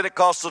United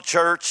Pentecostal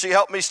Church. She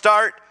helped me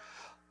start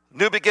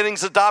New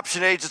Beginnings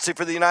Adoption Agency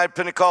for the United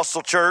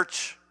Pentecostal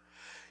Church.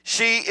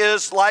 She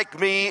is, like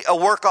me, a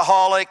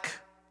workaholic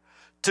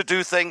to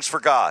do things for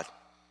God.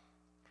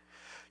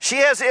 She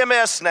has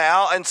MS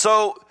now, and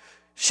so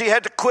she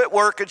had to quit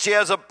work, and she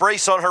has a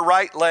brace on her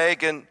right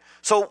leg, and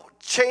so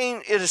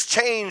it has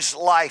changed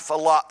life a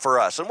lot for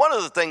us. And one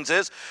of the things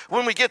is,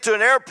 when we get to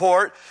an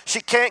airport,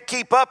 she can't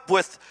keep up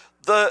with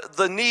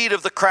the need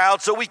of the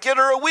crowd, so we get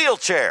her a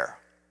wheelchair.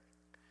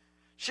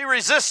 She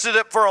resisted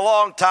it for a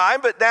long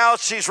time, but now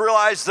she's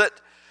realized that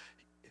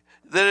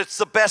it's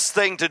the best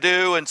thing to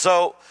do, and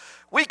so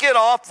we get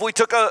off. We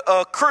took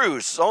a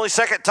cruise. Only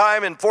second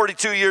time in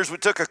 42 years we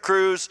took a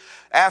cruise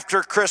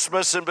after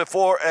Christmas and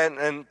before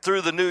and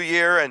through the new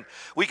year. And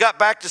we got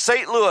back to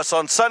St. Louis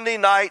on Sunday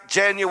night,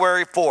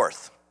 January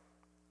 4th.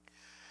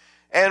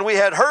 And we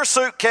had her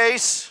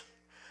suitcase,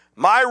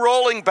 my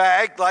rolling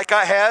bag, like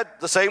I had,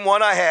 the same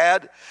one I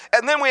had.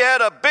 And then we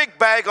had a big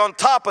bag on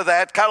top of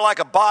that, kind of like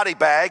a body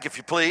bag, if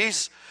you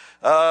please,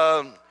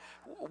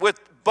 with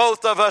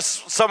both of us,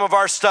 some of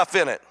our stuff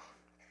in it.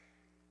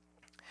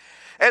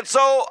 And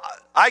so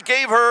I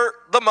gave her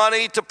the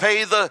money to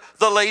pay the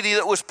lady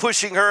that was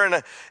pushing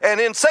her. And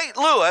in St.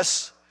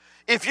 Louis,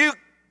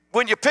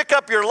 when you pick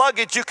up your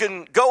luggage, you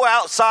can go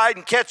outside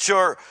and catch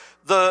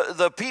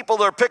the people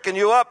that are picking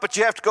you up, but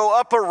you have to go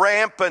up a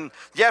ramp, and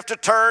you have to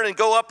turn and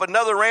go up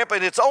another ramp,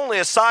 and it's only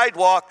a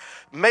sidewalk,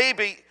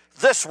 maybe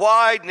this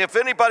wide, and if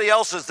anybody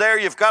else is there,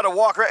 you've got to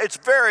walk around. It's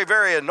very,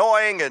 very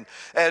annoying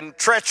and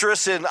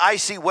treacherous in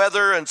icy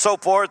weather and so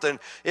forth, and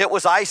it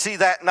was icy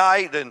that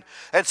night, and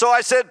so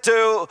I said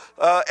to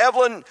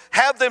Evelyn,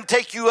 have them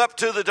take you up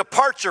to the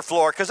departure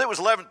floor, because it was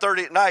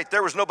 11:30 at night.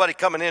 There was nobody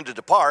coming in to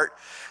depart,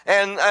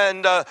 and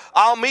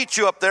I'll meet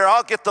you up there.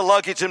 I'll get the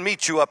luggage and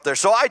meet you up there.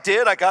 So I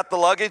did. I got the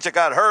luggage. I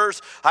got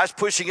hers. I was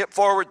pushing it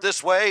forward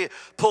this way,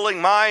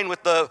 pulling mine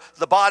with the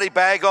body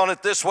bag on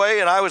it this way,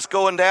 and I was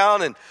going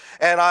down, and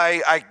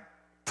I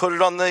put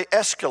it on the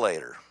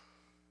escalator.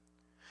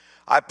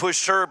 I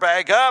pushed her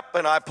bag up,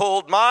 and I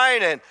pulled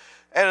mine,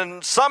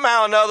 and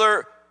somehow or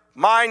another,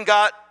 mine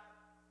got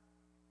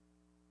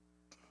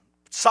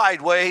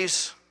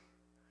sideways.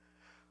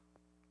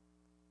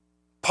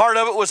 Part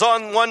of it was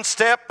on one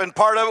step, and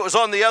part of it was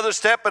on the other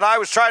step, and I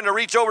was trying to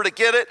reach over to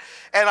get it,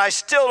 and I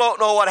still don't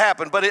know what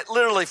happened, but it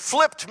literally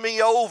flipped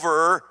me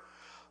over,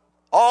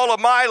 all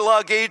of my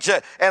luggage,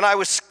 and I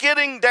was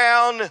skidding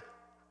down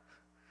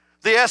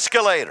the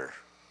escalator.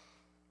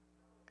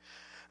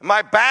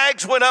 My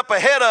bags went up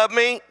ahead of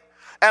me,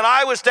 and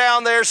I was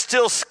down there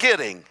still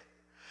skidding.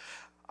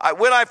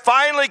 When I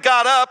finally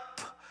got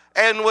up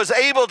and was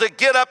able to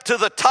get up to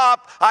the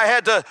top, I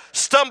had to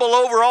stumble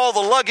over all the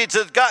luggage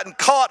that had gotten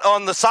caught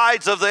on the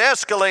sides of the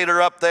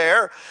escalator up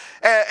there.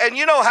 And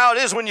you know how it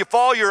is when you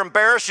fall, you're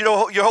embarrassed,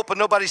 you're hoping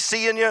nobody's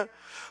seeing you.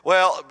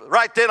 Well,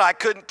 right then I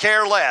couldn't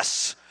care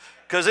less,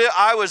 because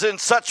I was in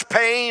such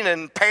pain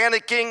and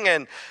panicking,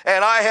 and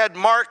I had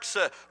marks,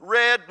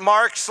 red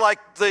marks like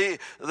the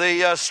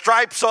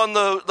stripes on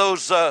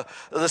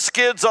the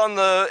skids on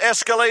the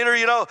escalator.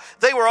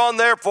 They were on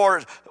there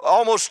for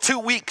almost 2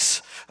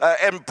 weeks,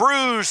 and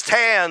bruised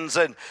hands,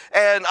 and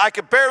I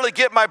could barely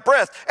get my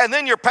breath. And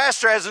then your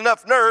pastor has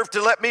enough nerve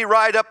to let me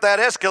ride up that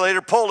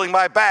escalator pulling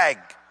my bag.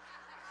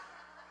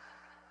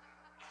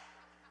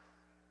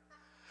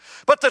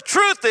 But the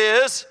truth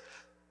is,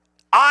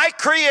 I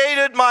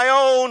created my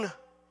own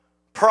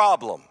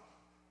problem.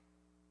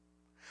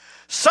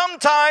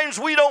 Sometimes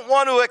we don't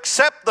want to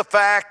accept the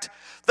fact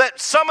that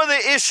some of the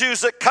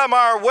issues that come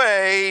our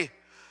way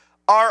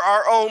are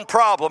our own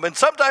problem. And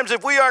sometimes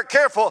if we aren't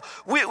careful,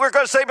 we're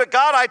going to say, but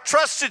God, I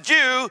trusted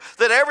you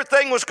that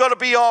everything was going to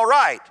be all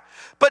right.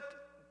 But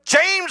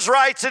James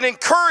writes an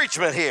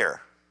encouragement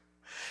here.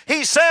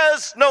 He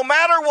says, no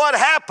matter what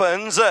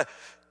happens,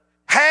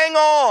 hang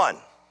on.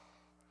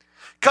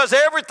 Because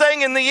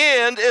everything in the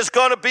end is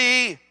going to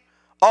be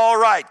all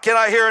right. Can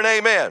I hear an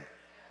amen?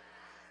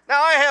 Now,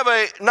 I have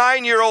a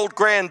 9-year-old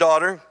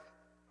granddaughter,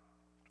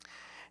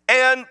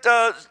 and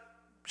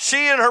she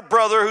and her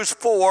brother, who's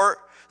 4,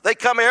 they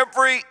come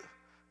every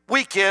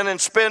weekend and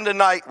spend a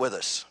night with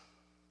us.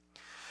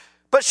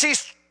 But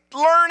she's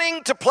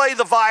learning to play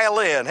the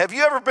violin. Have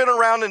you ever been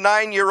around a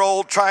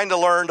 9-year-old trying to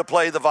learn to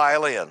play the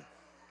violin?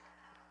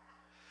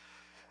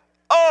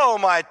 Oh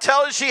my,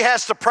 tell her she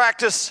has to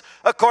practice,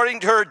 according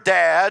to her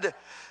dad,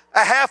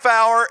 a half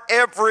hour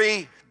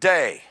every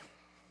day.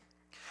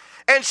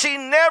 And she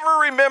never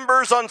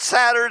remembers on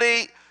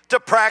Saturday to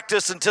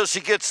practice until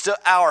she gets to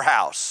our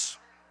house.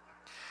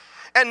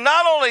 And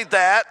not only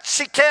that,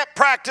 she can't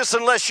practice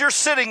unless you're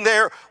sitting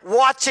there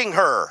watching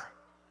her.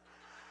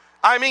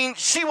 I mean,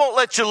 she won't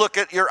let you look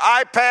at your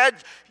iPad.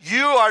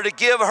 You are to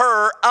give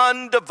her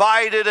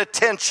undivided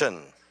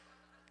attention.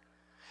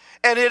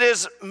 And it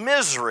is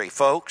misery,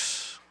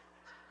 folks.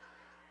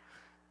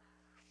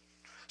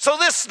 So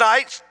this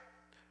night,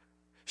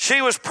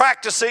 she was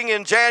practicing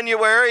in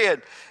January,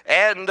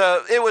 and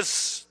it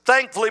was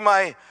thankfully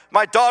my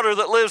daughter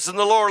that lives in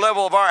the lower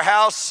level of our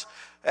house,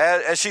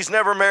 as she's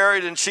never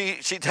married, and she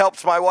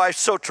helps my wife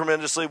so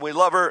tremendously. We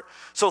love her,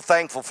 so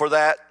thankful for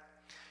that.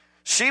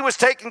 She was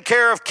taking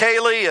care of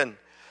Kaylee,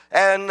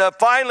 and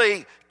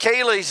finally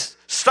Kaylee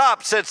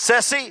stopped, said,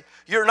 Ceci,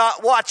 you're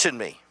not watching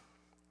me.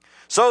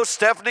 So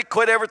Stephanie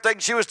quit everything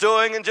she was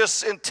doing and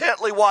just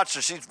intently watched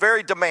her. She's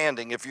very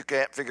demanding if you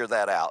can't figure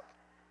that out.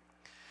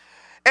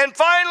 And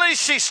finally,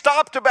 she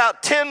stopped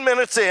about 10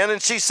 minutes in,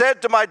 and she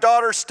said to my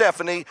daughter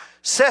Stephanie,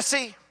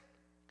 Ceci,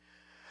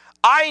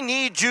 I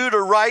need you to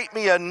write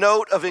me a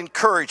note of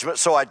encouragement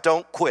so I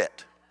don't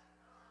quit.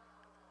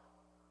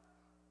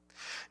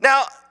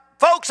 Now,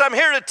 folks, I'm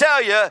here to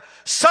tell you,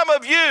 some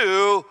of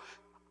you,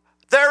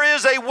 there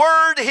is a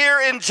word here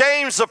in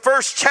James, the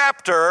first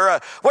chapter,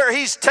 where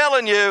he's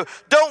telling you,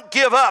 don't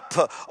give up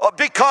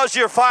because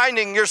you're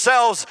finding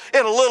yourselves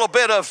in a little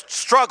bit of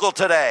struggle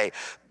today.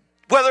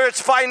 Whether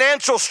it's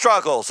financial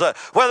struggles,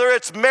 whether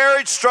it's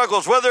marriage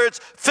struggles, whether it's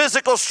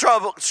physical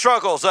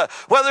struggles,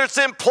 whether it's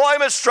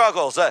employment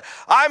struggles.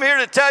 I'm here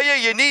to tell you,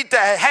 you need to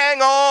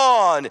hang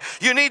on.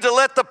 You need to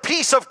let the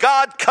peace of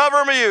God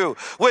cover you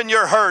when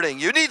you're hurting.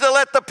 You need to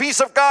let the peace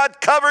of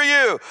God cover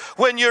you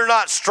when you're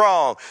not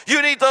strong.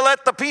 You need to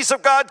let the peace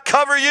of God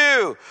cover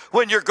you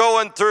when you're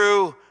going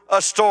through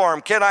a storm.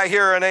 Can I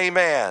hear an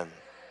amen?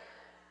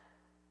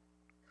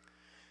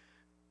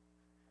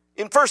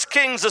 In 1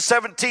 Kings, the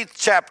 17th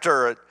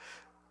chapter,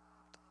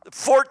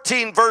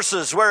 14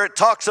 verses where it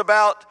talks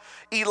about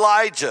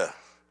Elijah.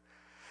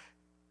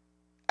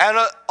 And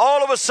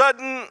all of a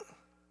sudden,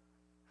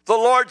 the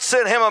Lord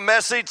sent him a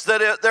message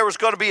that there was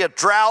going to be a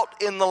drought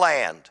in the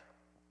land.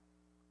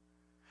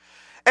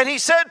 And he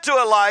said to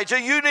Elijah,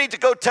 you need to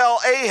go tell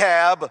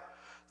Ahab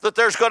that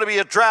there's going to be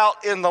a drought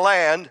in the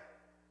land.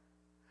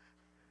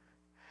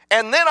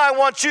 And then I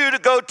want you to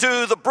go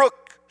to the brook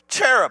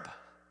Cherub.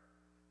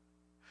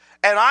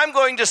 And I'm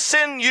going to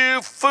send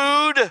you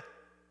food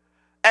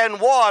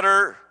and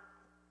water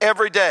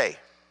every day.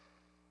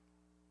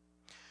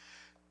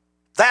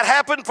 That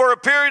happened for a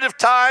period of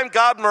time.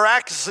 God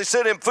miraculously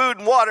sent him food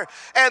and water.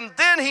 And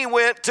then he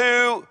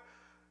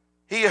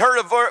heard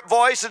a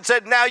voice and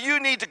said, now you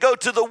need to go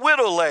to the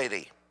widow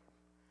lady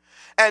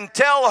and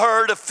tell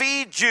her to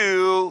feed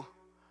you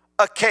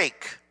a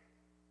cake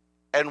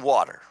and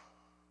water.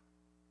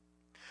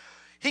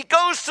 He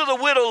goes to the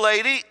widow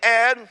lady,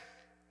 and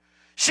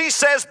she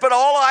says, but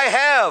all I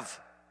have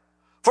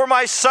for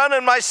my son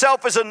and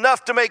myself is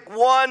enough to make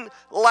one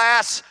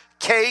last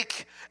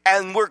cake,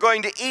 and we're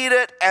going to eat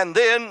it, and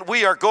then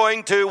we are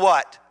going to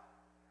what?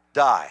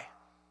 Die.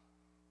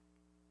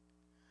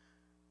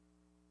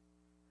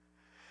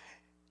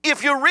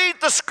 if you read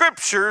the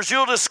scriptures,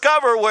 you'll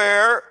discover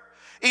where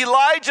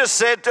Elijah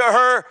said to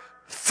her,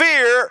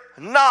 "Fear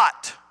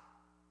not."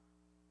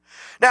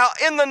 Now,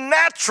 in the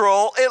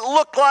natural, it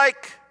looked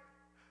like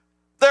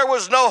there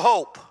was no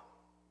hope.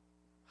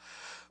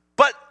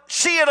 But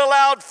she had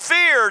allowed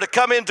fear to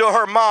come into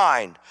her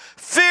mind,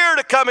 fear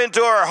to come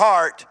into her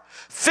heart,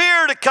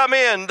 fear to come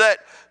in that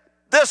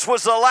this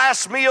was the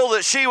last meal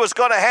that she was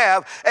going to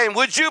have. And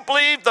would you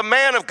believe the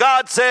man of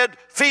God said,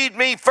 "Feed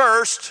me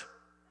first"?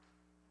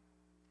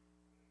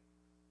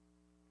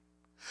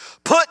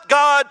 Put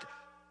God.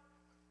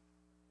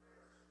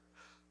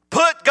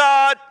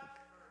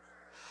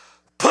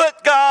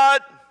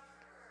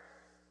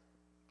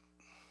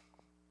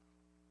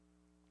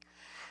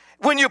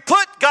 When you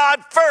put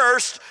God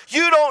first,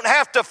 you don't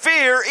have to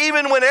fear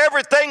even when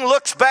everything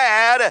looks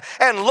bad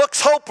and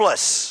looks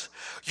hopeless.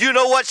 You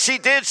know what she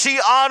did? She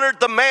honored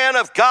the man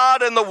of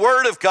God and the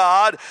word of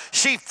God.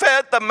 She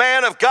fed the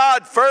man of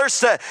God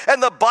first,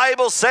 and the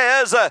Bible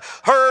says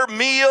her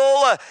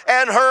meal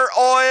and her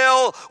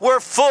oil were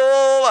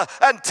full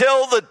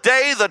until the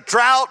day the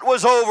drought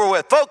was over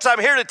with. Folks, I'm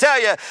here to tell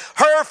you,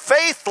 her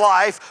faith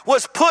life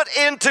was put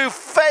into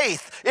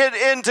faith,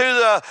 into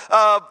the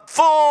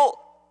full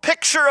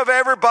picture of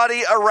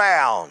everybody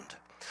around.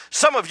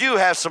 Some of you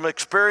have some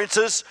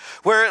experiences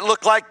where it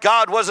looked like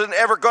God wasn't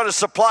ever going to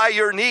supply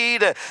your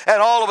need, and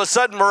all of a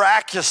sudden,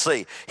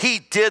 miraculously, He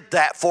did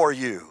that for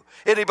you.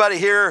 Anybody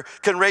here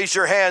can raise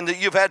your hand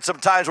that you've had some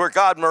times where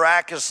God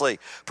miraculously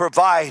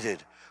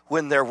provided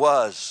when there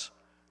was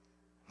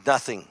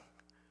nothing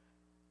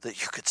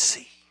that you could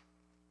see.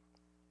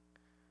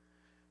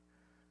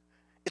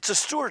 It's a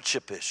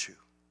stewardship issue.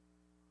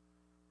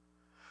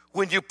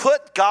 When you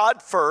put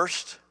God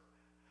first,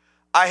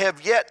 I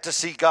have yet to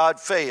see God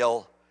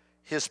fail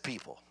His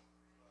people.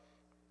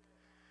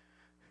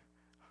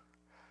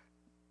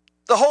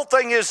 The whole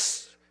thing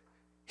is,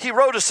 He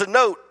wrote us a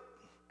note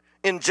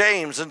in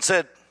James and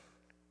said,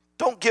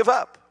 don't give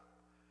up.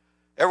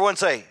 Everyone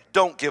say,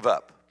 don't give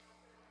up.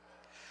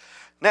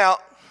 Now,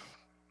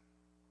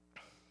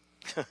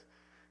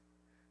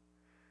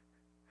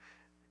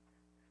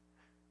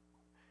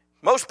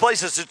 most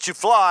places that you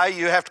fly,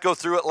 you have to go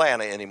through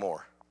Atlanta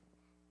anymore.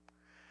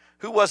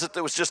 Who was it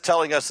that was just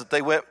telling us that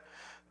they went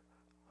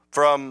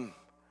from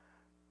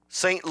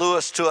St.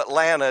 Louis to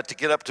Atlanta to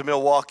get up to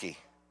Milwaukee?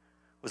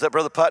 Was that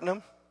Brother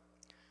Putnam?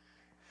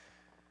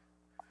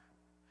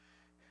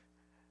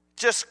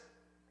 Just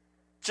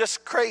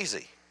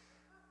crazy.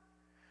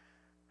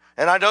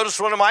 And I noticed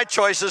one of my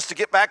choices to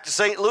get back to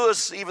St.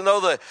 Louis, even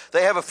though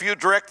they have a few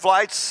direct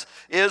flights,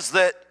 is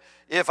that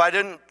if I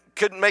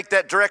couldn't make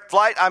that direct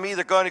flight, I'm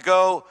either going to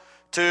go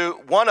to,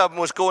 one of them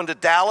was going to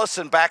Dallas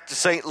and back to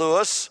St.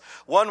 Louis,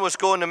 one was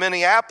going to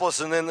Minneapolis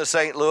and then to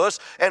St. Louis,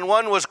 and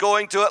one was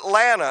going to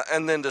Atlanta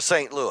and then to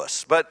St.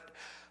 Louis. But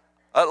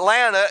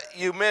Atlanta,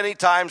 you many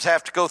times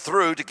have to go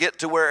through to get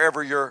to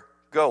wherever you're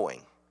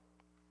going.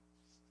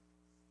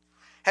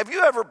 Have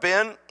you ever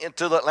been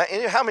into the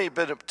Atlanta? How many have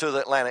been to the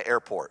Atlanta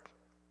airport?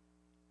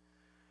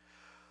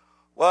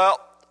 Well,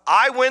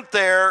 I went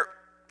there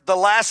the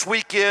last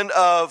weekend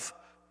of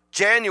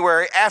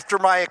January after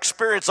my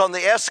experience on the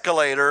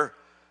escalator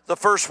the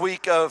first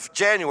week of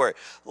January.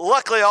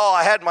 Luckily, all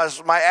I had my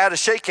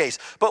attaché case.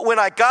 But when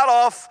I got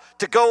off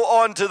to go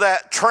on to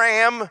that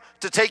tram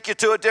to take you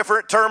to a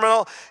different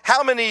terminal,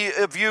 how many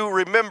of you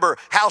remember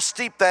how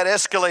steep that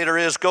escalator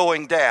is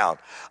going down?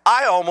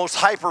 I almost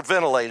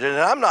hyperventilated, and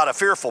I'm not a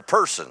fearful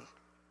person.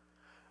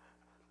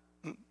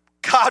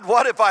 God,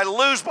 what if I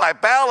lose my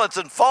balance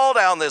and fall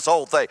down this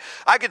whole thing?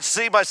 I could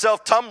see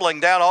myself tumbling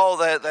down all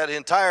that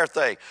entire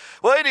thing.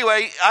 Well,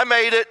 anyway, I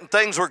made it, and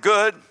things were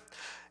good.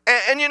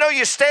 And you know,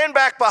 you stand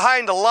back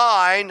behind a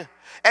line,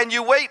 and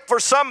you wait for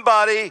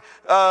somebody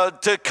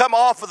to come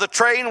off of the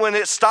train when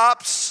it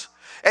stops,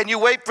 and you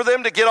wait for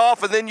them to get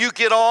off, and then you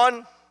get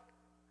on.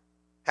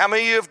 How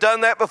many of you have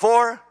done that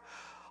before?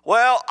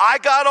 Well, I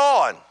got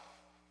on.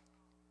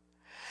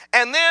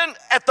 And then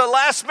at the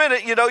last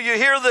minute, you know, you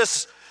hear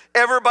this,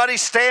 everybody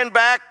stand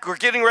back, we're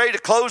getting ready to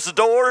close the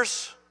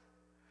doors.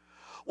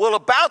 Well,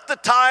 about the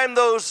time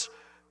those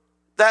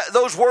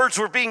words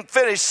were being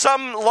finished,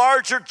 some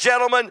larger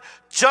gentleman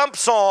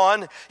jumps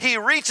on. He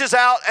reaches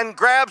out and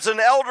grabs an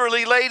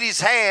elderly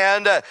lady's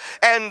hand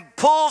and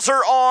pulls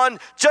her on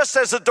just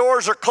as the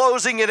doors are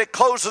closing, and it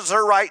closes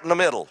her right in the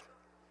middle.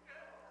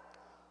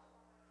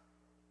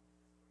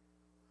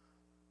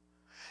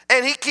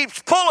 And he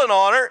keeps pulling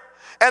on her,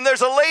 and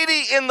there's a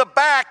lady in the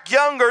back,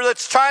 younger,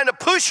 that's trying to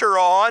push her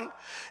on.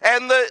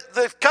 And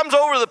the comes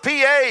over to the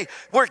PA,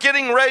 we're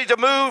getting ready to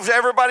move,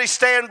 everybody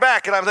stand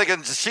back. And I'm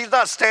thinking, she's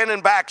not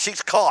standing back,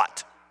 she's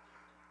caught.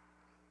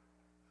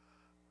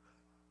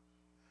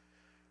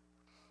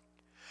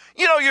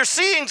 You know, you're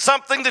seeing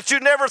something that you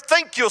never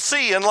think you'll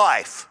see in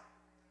life.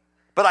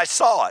 But I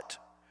saw it.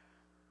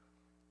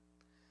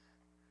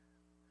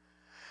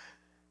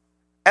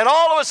 And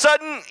all of a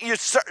sudden, you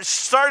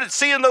started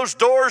seeing those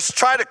doors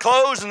try to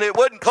close, and it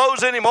wouldn't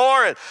close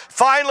anymore. And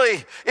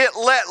finally, it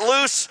let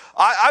loose.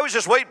 I was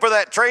just waiting for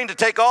that train to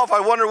take off. I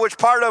wondered which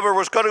part of her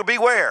was going to be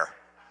where.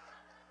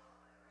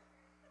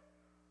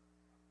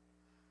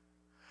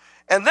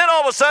 And then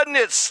all of a sudden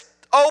it's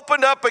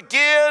opened up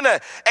again,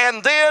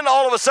 and then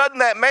all of a sudden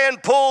that man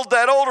pulled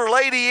that older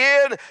lady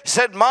in. He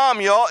said, Mom,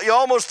 you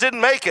almost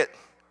didn't make it.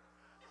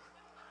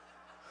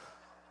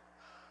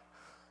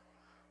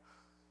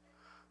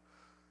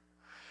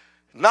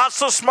 Not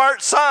so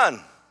smart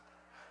son.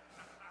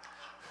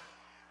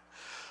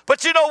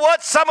 But you know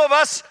what? Some of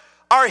us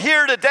are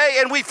here today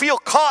and we feel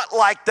caught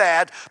like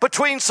that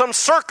between some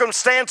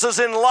circumstances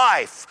in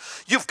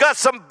life. You've got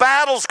some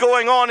battles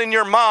going on in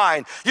your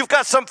mind. You've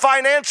got some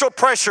financial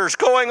pressures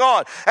going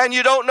on, and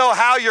you don't know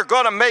how you're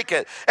going to make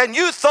it. And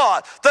you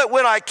thought that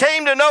when I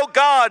came to know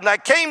God and I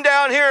came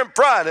down here in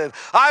front and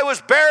I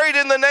was buried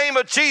in the name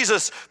of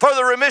Jesus for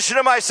the remission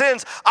of my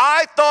sins,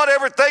 I thought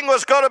everything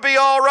was going to be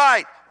all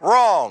right.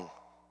 Wrong.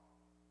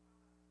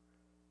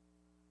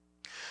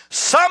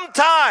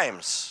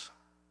 Sometimes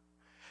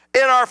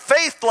in our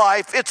faith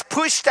life, it's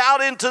pushed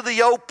out into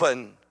the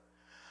open.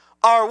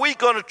 Are we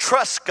going to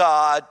trust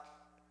God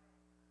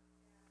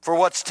for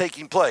what's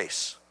taking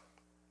place?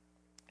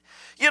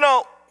 You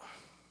know,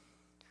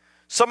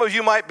 some of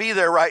you might be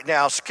there right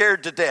now,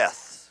 scared to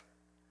death.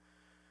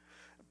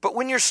 But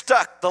when you're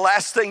stuck, the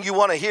last thing you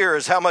want to hear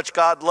is how much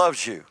God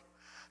loves you,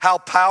 how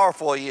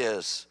powerful He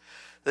is,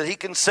 that He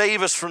can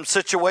save us from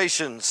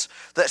situations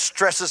that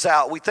stress us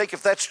out. We think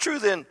if that's true,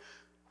 then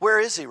where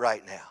is He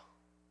right now?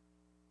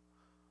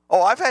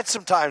 Oh, I've had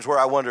some times where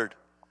I wondered,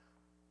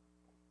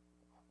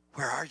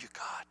 where are you,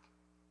 God?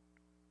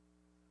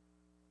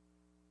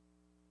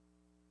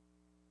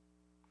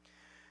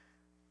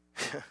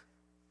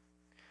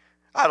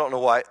 I don't know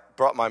why it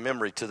brought my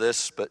memory to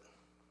this, but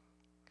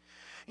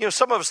you know,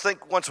 some of us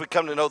think once we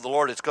come to know the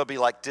Lord, it's going to be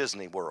like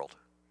Disney World.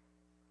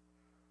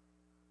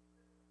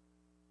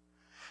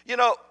 You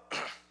know,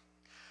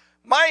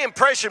 my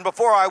impression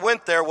before I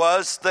went there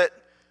was that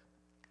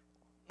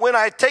when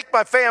I take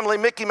my family,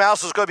 Mickey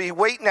Mouse is going to be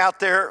waiting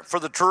out there for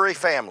the Drury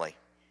family.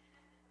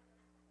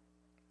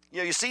 You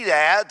know, you see the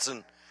ads,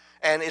 and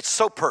it's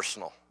so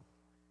personal.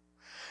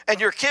 And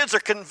your kids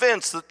are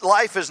convinced that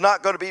life is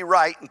not going to be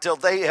right until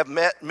they have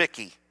met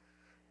Mickey.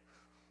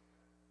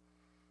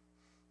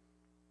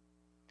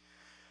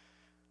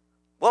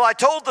 Well, I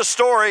told the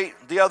story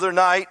the other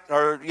night,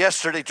 or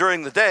yesterday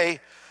during the day,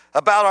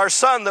 about our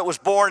son that was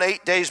born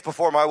 8 days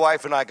before my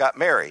wife and I got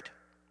married.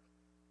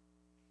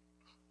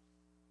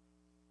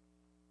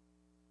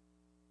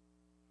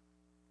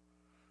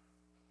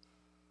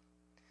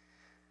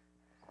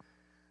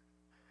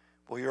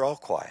 Well, you're all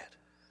quiet.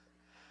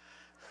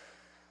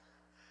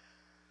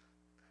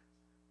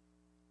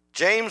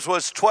 James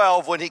was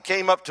 12 when he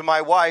came up to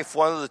my wife,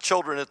 one of the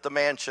children at the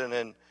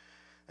mansion,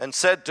 and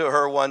said to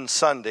her one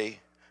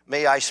Sunday,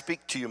 "May I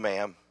speak to you,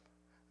 ma'am?"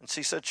 And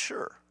she said,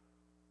 "Sure."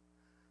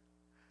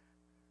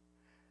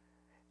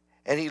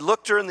 And he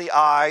looked her in the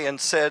eye and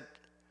said,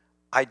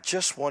 "I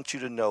just want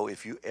you to know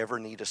if you ever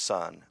need a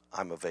son,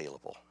 I'm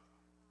available."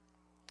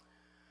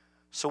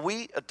 So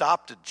we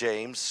adopted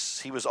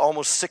James. He was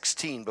almost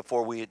 16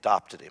 before we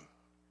adopted him.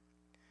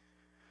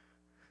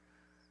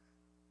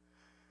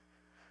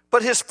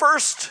 But his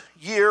first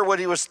year, when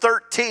he was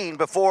 13,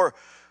 before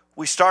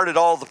we started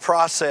all the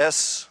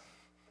process,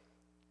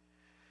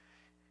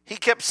 he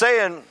kept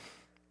saying,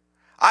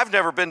 "I've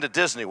never been to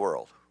Disney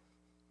World."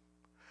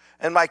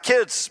 And my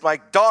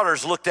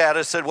daughters looked at us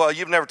and said, "Well,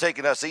 you've never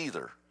taken us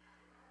either."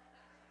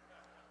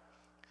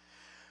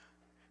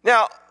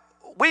 Now,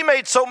 we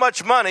made so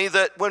much money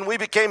that when we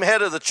became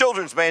head of the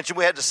children's mansion,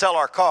 we had to sell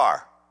our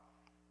car.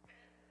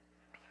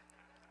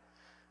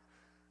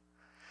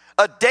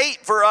 A date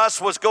for us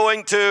was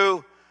going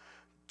to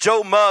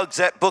Joe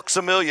Muggs at Books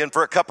A Million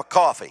for a cup of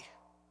coffee.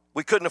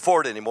 We couldn't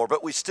afford it anymore,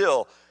 but we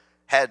still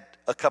had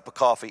a cup of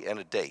coffee and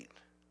a date.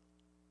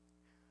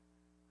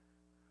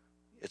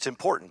 It's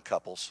important,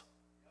 couples.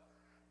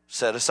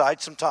 Set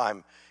aside some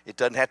time. It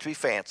doesn't have to be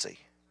fancy.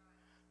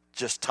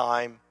 Just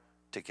time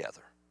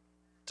together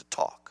to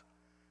talk.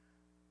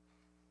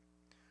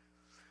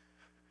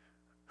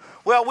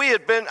 Well, we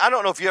had been, I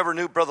don't know if you ever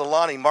knew Brother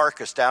Lonnie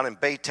Marcus down in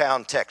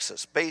Baytown,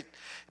 Texas.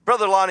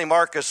 Brother Lonnie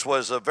Marcus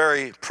was a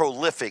very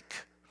prolific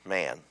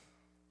man,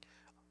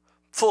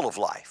 full of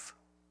life.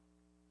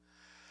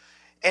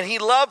 And he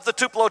loved the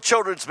Tupelo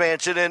Children's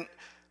Mansion, and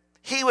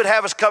he would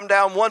have us come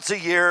down once a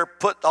year,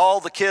 put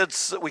all the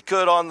kids that we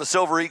could on the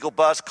Silver Eagle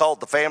bus called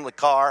the family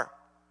car.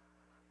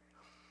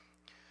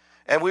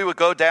 And we would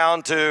go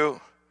down to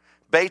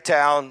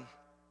Baytown,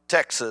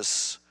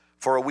 Texas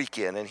for a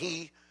weekend. And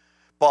he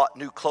bought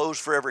new clothes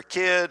for every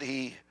kid.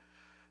 He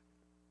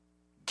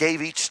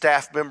gave each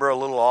staff member a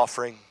little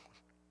offering.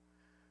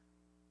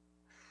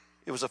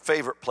 It was a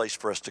favorite place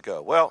for us to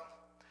go. Well,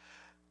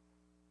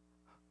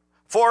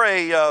 for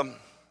a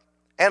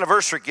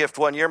anniversary gift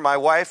one year, my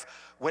wife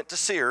went to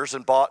Sears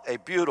and bought a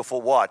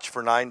beautiful watch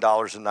for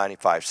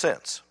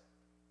 $9.95.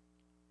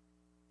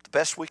 The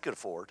best we could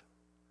afford.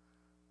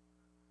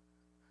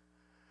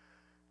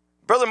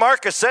 Brother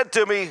Marcus said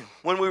to me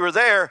when we were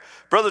there,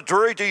 "Brother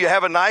Drury, do you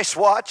have a nice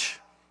watch?"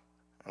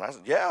 And I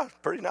said, "Yeah,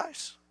 pretty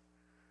nice."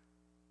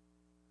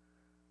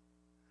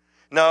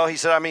 "No," he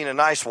said, "I mean a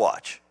nice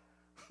watch."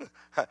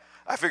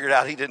 I figured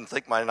out he didn't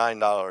think my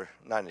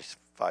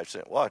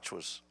 $9.95 watch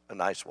was a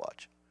nice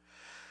watch.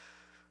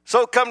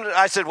 So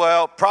I said,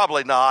 well,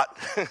 probably not.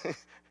 I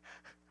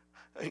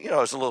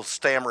was a little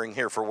stammering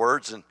here for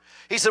words. And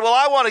he said, well,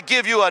 I want to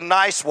give you a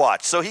nice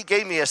watch. So he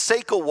gave me a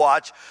Seiko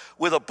watch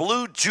with a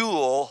blue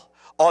jewel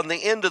on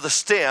the end of the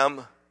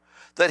stem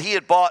that he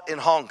had bought in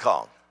Hong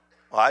Kong.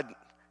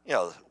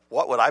 Well,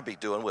 what would I be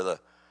doing with a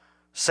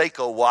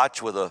Seiko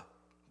watch with a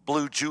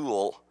blue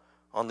jewel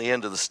on the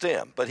end of the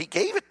stem? But he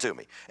gave it to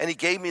me, and he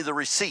gave me the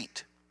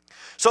receipt.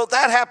 So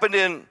that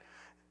happened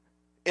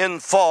in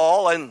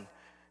fall, and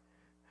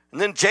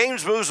then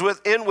James moves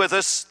in with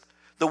us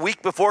the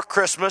week before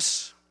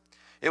Christmas.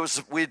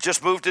 We had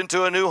just moved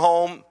into a new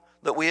home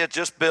that we had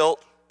just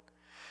built.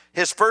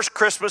 His first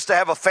Christmas to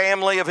have a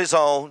family of his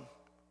own.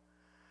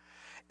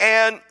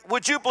 And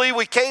would you believe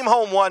we came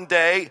home one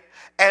day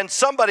and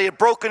somebody had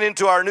broken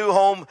into our new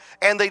home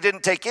and they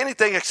didn't take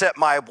anything except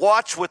my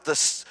watch with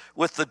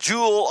the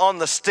jewel on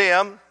the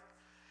stem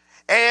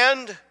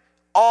and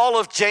all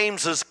of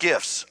James's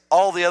gifts.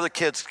 All the other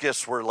kids'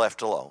 gifts were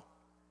left alone.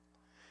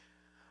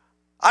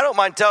 I don't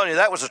mind telling you,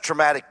 that was a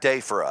traumatic day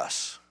for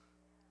us.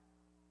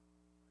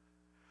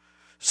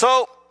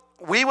 So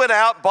we went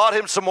out, bought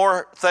him some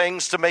more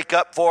things to make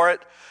up for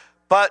it.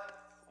 But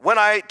when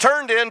I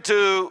turned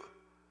into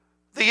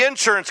the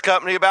insurance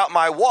company about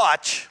my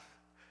watch,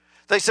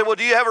 they said, well,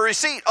 do you have a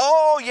receipt?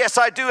 Oh, yes,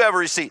 I do have a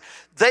receipt.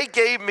 They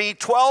gave me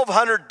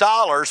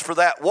 $1,200 for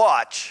that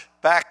watch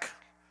back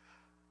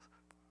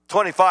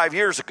 25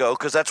 years ago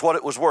because that's what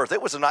it was worth.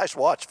 It was a nice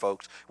watch,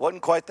 folks. It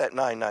wasn't quite that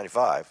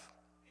 $9.95.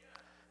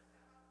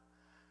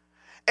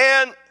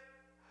 And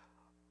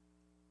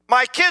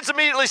my kids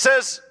immediately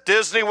says,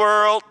 Disney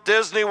World,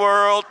 Disney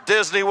World,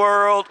 Disney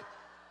World.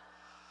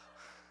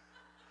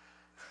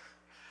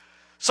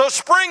 So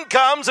spring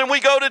comes and we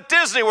go to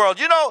Disney World,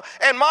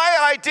 and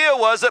my idea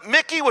was that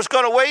Mickey was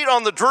going to wait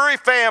on the Drury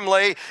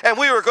family and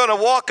we were going to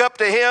walk up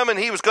to him and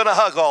he was going to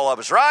hug all of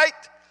us, right?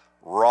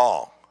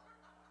 Wrong.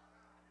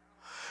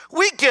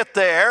 We get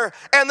there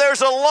and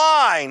there's a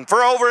line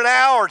for over an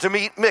hour to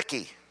meet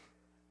Mickey.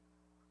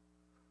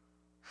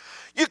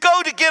 You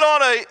go to get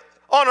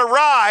on a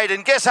ride,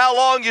 and guess how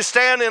long you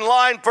stand in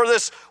line for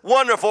this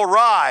wonderful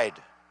ride?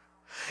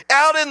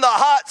 Out in the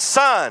hot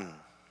sun.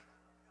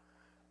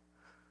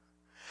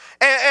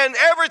 And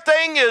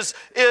everything is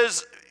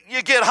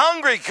you get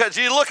hungry because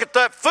you look at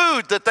that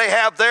food that they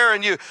have there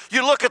and you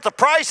look at the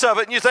price of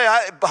it and you say,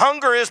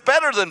 hunger is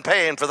better than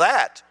paying for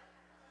that.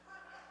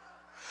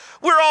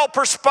 We're all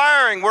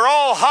perspiring, we're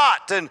all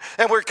hot, and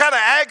we're kind of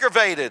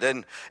aggravated.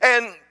 And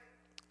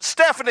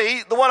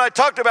Stephanie, the one I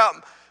talked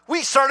about,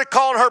 we started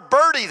calling her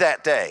Birdie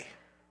that day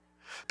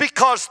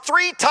because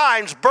 3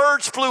 times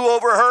birds flew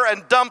over her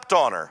and dumped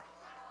on her.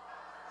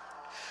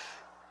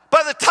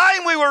 By the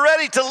time we were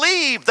ready to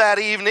leave that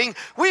evening,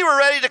 we were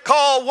ready to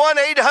call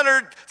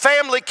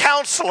 1-800-FAMILY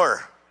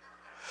counselor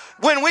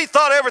when we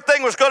thought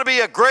everything was going to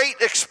be a great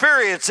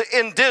experience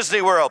in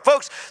Disney World.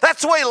 Folks,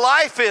 that's the way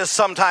life is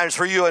sometimes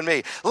for you and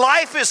me.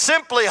 Life is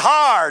simply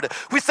hard.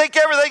 We think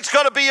everything's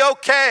going to be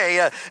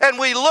okay, and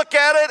we look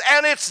at it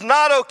and it's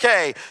not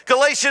okay.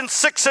 Galatians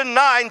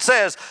 6:9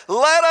 says,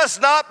 let us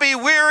not be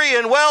weary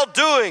in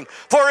well-doing,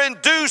 for in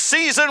due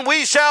season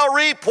we shall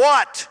reap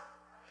what?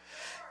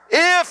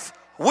 If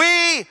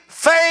we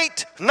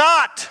faint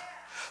not.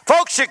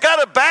 Folks, you got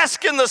to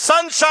bask in the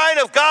sunshine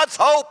of God's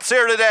hopes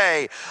here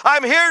today.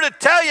 I'm here to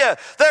tell you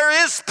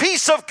there is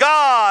peace of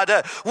God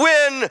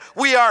when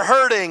we are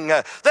hurting.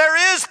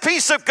 There is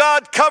peace of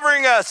God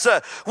covering us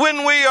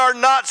when we are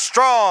not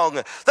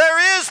strong.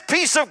 There is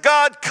peace of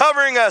God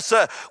covering us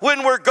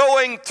when we're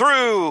going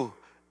through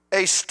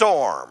a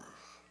storm.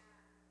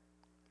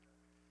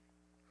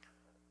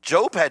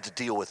 Job had to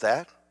deal with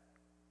that.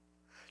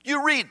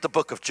 You read the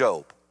book of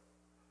Job.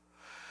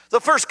 The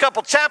first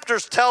couple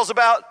chapters tells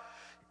about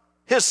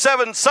his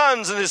 7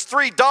 sons and his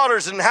 3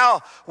 daughters and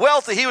how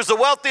wealthy. He was the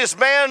wealthiest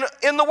man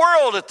in the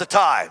world at the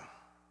time.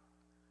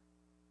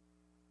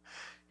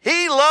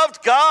 He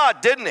loved God,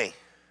 didn't he?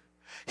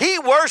 He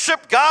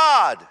worshiped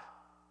God.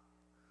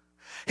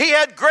 He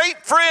had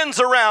great friends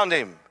around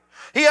him.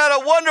 He had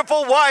a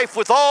wonderful wife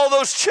with all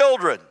those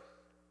children.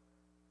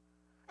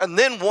 And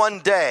then one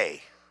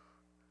day,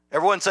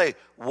 everyone say,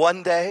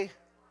 one day,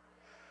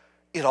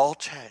 it all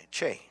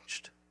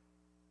changed.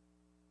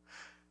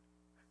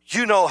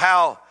 You know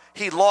how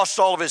he lost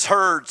all of his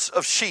herds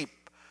of sheep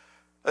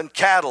and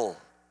cattle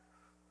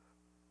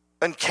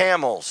and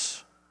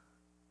camels.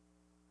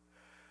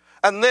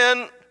 And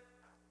then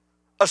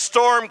a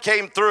storm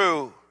came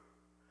through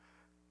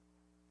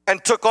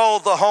and took all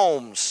the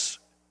homes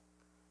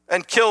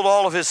and killed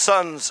all of his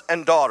sons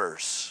and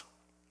daughters.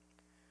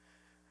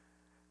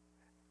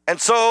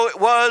 And so it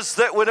was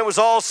that when it was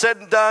all said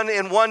and done,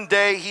 in one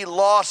day he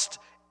lost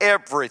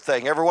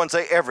everything. Everyone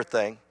say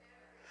everything.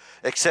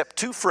 Except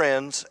 2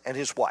 friends and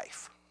his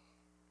wife.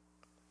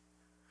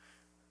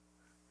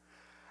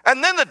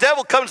 And then the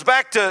devil comes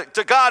back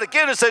to God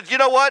again and said, you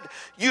know what?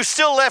 You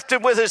still left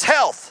him with his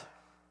health.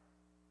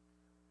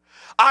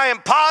 I am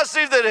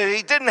positive that if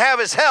he didn't have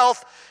his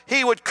health,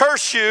 he would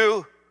curse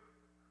you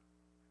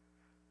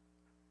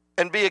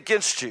and be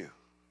against you.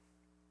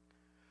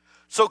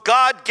 So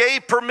God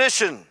gave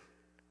permission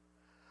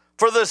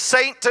for the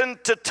Satan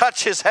to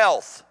touch his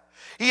health.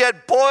 He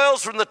had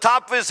boils from the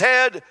top of his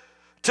head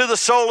to the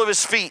sole of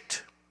his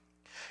feet.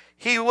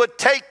 He would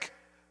take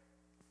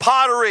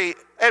pottery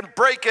and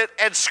break it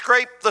and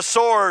scrape the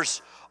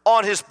sores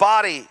on his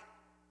body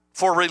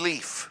for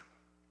relief.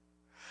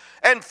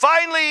 And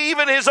finally,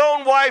 even his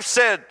own wife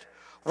said,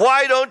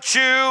 "Why don't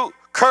you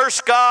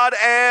curse God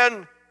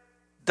and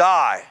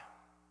die?"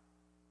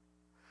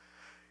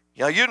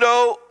 Now, you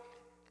know,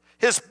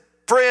 his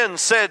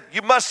friends said,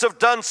 "You must have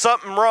done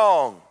something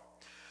wrong."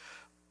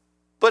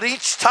 But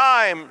each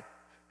time,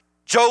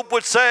 Job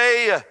would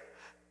say,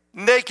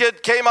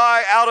 "Naked came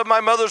I out of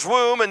my mother's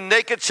womb, and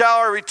naked shall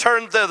I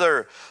return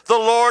thither. The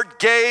Lord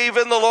gave,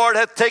 and the Lord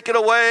hath taken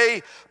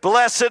away.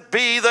 Blessed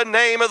be the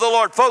name of the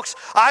Lord." Folks,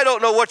 I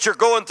don't know what you're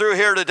going through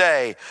here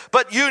today,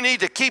 but you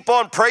need to keep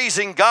on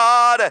praising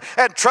God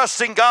and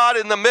trusting God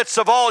in the midst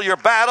of all your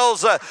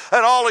battles and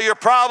all of your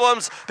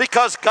problems,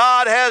 because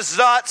God has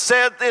not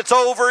said it's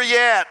over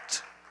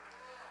yet.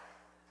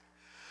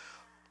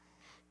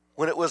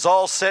 When it was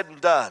all said and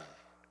done,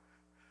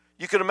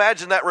 you can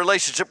imagine that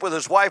relationship with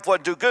his wife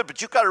wasn't too good, but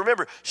you've got to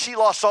remember, she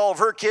lost all of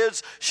her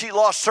kids, she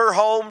lost her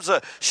homes,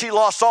 she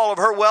lost all of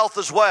her wealth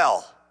as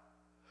well.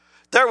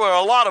 There were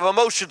a lot of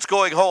emotions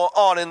going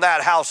on in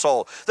that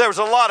household. There was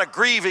a lot of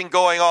grieving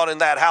going on in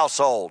that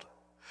household.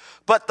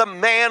 But the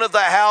man of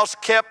the house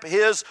kept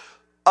his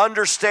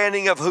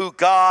understanding of who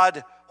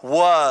God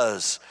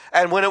was.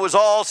 And when it was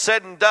all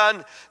said and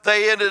done,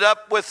 they ended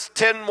up with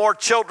 10 more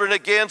children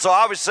again. So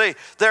obviously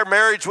their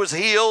marriage was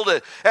healed.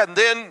 And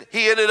then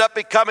he ended up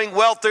becoming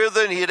wealthier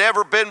than he had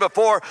ever been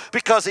before,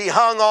 because he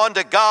hung on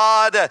to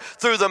God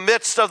through the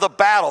midst of the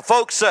battle.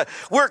 Folks,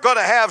 we're going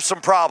to have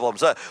some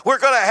problems. We're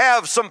going to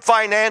have some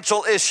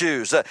financial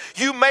issues.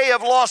 You may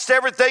have lost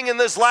everything in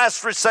this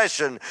last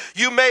recession.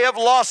 You may have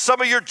lost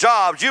some of your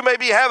jobs. You may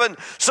be having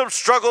some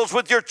struggles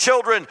with your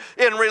children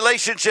in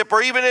relationship,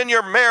 or even in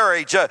your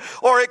marriage,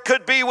 or it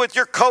could be with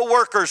your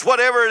co-workers,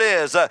 whatever it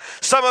is.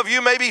 Some of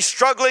you may be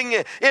struggling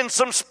in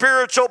some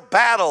spiritual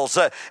battles,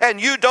 and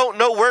you don't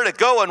know where to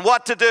go and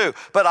what to do.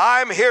 But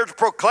I'm here to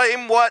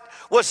proclaim what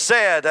was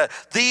said.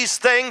 These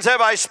things have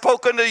I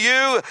spoken to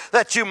you,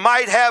 that you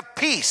might have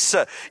peace.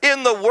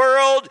 In the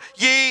world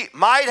ye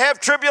might have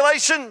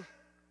tribulation.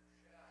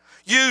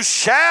 You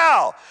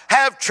shall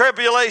have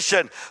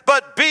tribulation,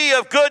 but be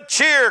of good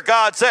cheer,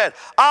 God said.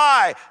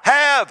 I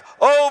have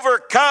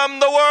overcome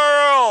the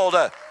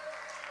world.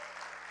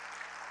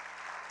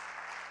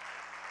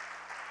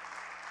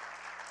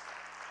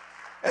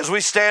 As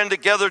we stand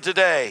together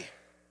today,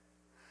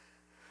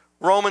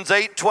 Romans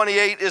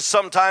 8:28 is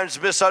sometimes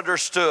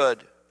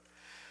misunderstood.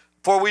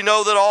 For we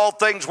know that all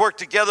things work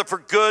together for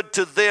good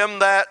to them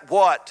that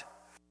what?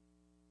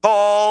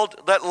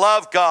 Called, that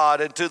love God,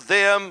 and to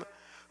them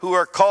who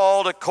are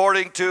called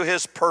according to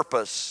his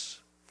purpose.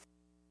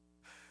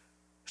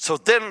 So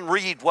then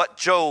read what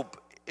Job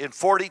in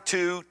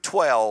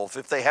 42:12,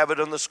 if they have it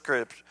on the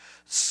script,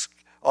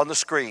 on the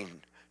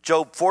screen.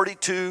 Job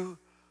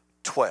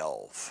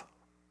 42:12.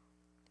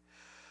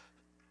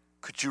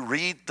 Could you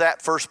read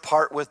that first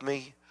part with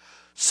me?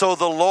 So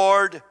the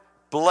Lord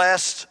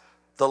blessed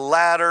the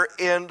latter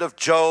end of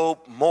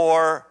Job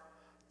more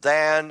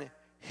than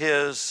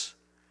his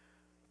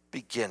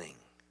beginning.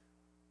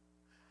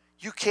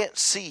 You can't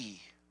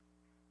see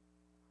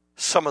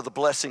some of the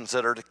blessings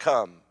that are to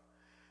come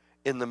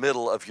in the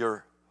middle of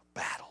your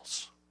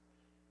battles.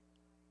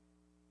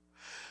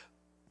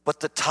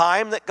 But the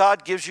time that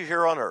God gives you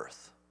here on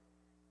earth,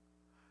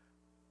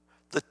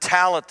 the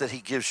talent that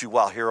he gives you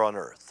while here on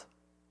earth,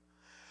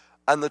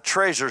 and the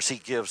treasures he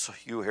gives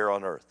you here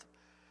on earth,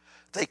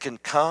 they can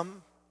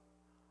come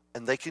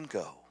and they can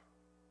go.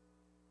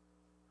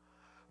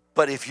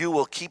 But if you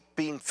will keep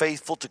being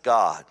faithful to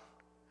God,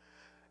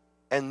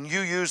 and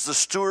you use the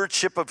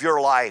stewardship of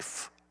your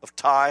life, of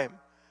time,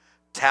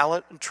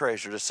 talent, and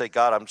treasure to say,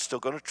 God, I'm still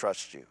going to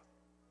trust you.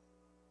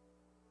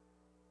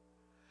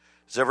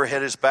 Has every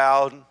head is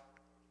bowed?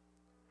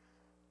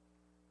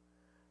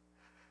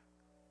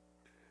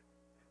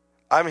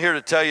 I'm here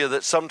to tell you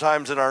that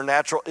sometimes in our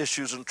natural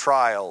issues and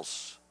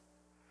trials,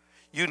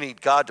 you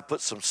need God to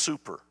put some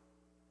super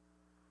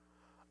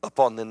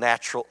upon the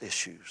natural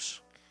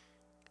issues.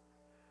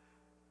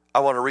 I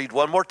want to read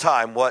one more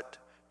time what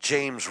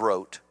James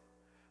wrote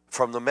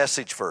from the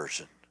Message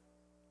version.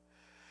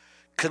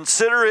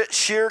 Consider it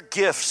sheer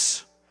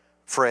gifts,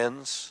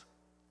 friends,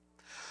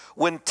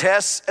 when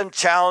tests and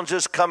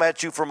challenges come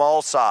at you from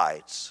all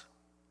sides.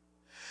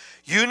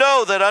 You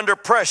know that under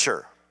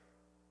pressure,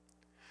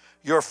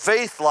 your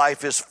faith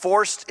life is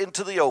forced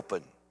into the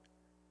open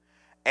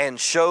and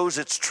shows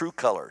its true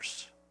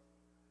colors.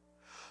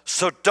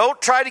 So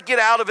don't try to get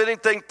out of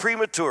anything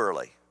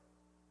prematurely.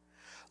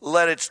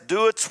 Let it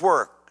do its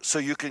work so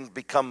you can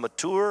become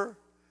mature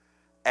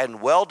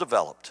and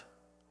well-developed,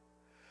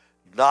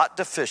 not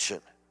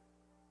deficient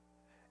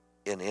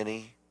in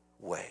any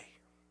way.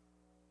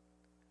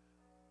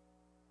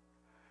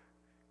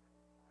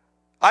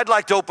 I'd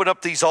like to open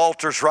up these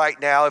altars right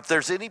now. If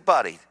there's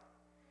anybody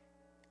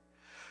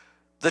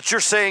that you're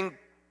saying,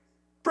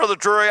 Brother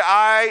Drury,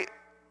 I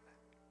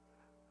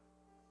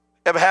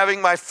am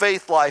having my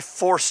faith life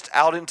forced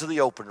out into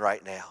the open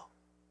right now,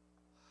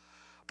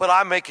 but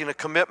I'm making a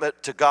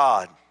commitment to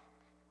God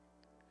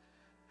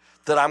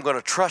that I'm going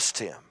to trust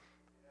Him.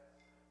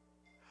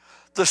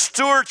 The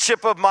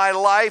stewardship of my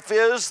life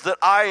is that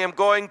I am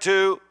going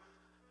to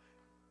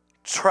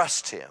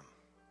trust Him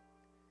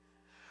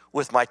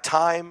with my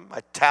time,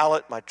 my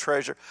talent, my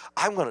treasure.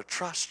 I'm going to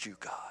trust you,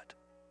 God.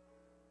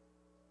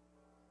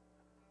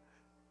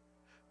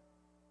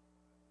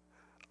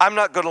 I'm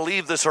not going to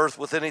leave this earth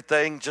with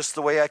anything just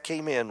the way I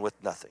came in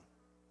with nothing.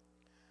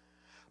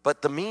 But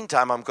in the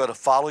meantime, I'm going to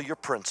follow your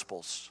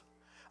principles.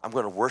 I'm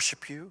going to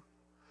worship you.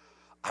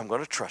 I'm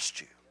going to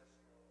trust you.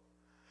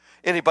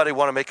 Anybody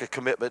want to make a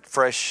commitment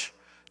fresh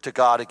to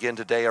God again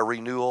today, a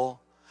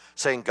renewal,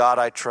 saying, God,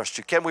 I trust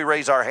you? Can we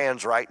raise our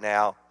hands right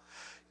now?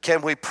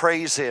 Can we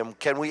praise Him?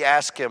 Can we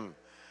ask Him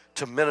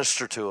to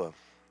minister to Him?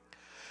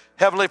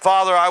 Heavenly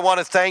Father, I want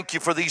to thank you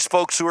for these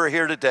folks who are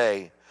here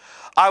today.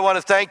 I want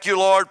to thank you,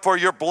 Lord, for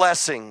your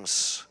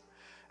blessings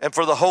and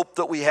for the hope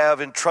that we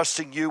have in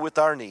trusting you with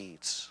our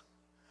needs.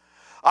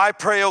 I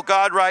pray, oh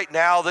God, right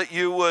now that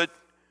you would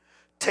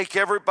take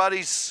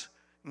everybody's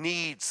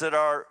needs that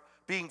are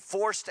being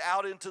forced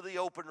out into the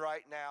open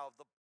right now.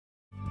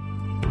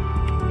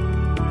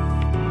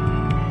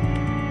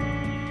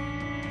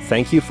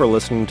 Thank you for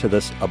listening to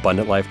this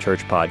Abundant Life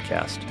Church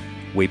podcast.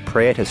 We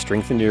pray it has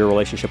strengthened your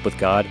relationship with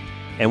God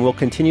and will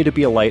continue to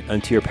be a light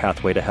unto your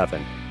pathway to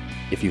heaven.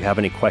 If you have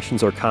any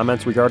questions or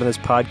comments regarding this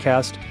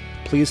podcast,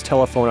 please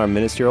telephone our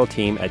ministerial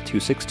team at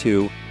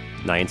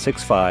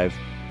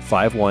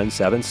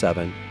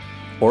 262-965-5177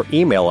 or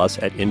email us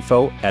at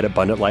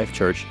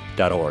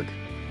info@abundantlifechurch.org.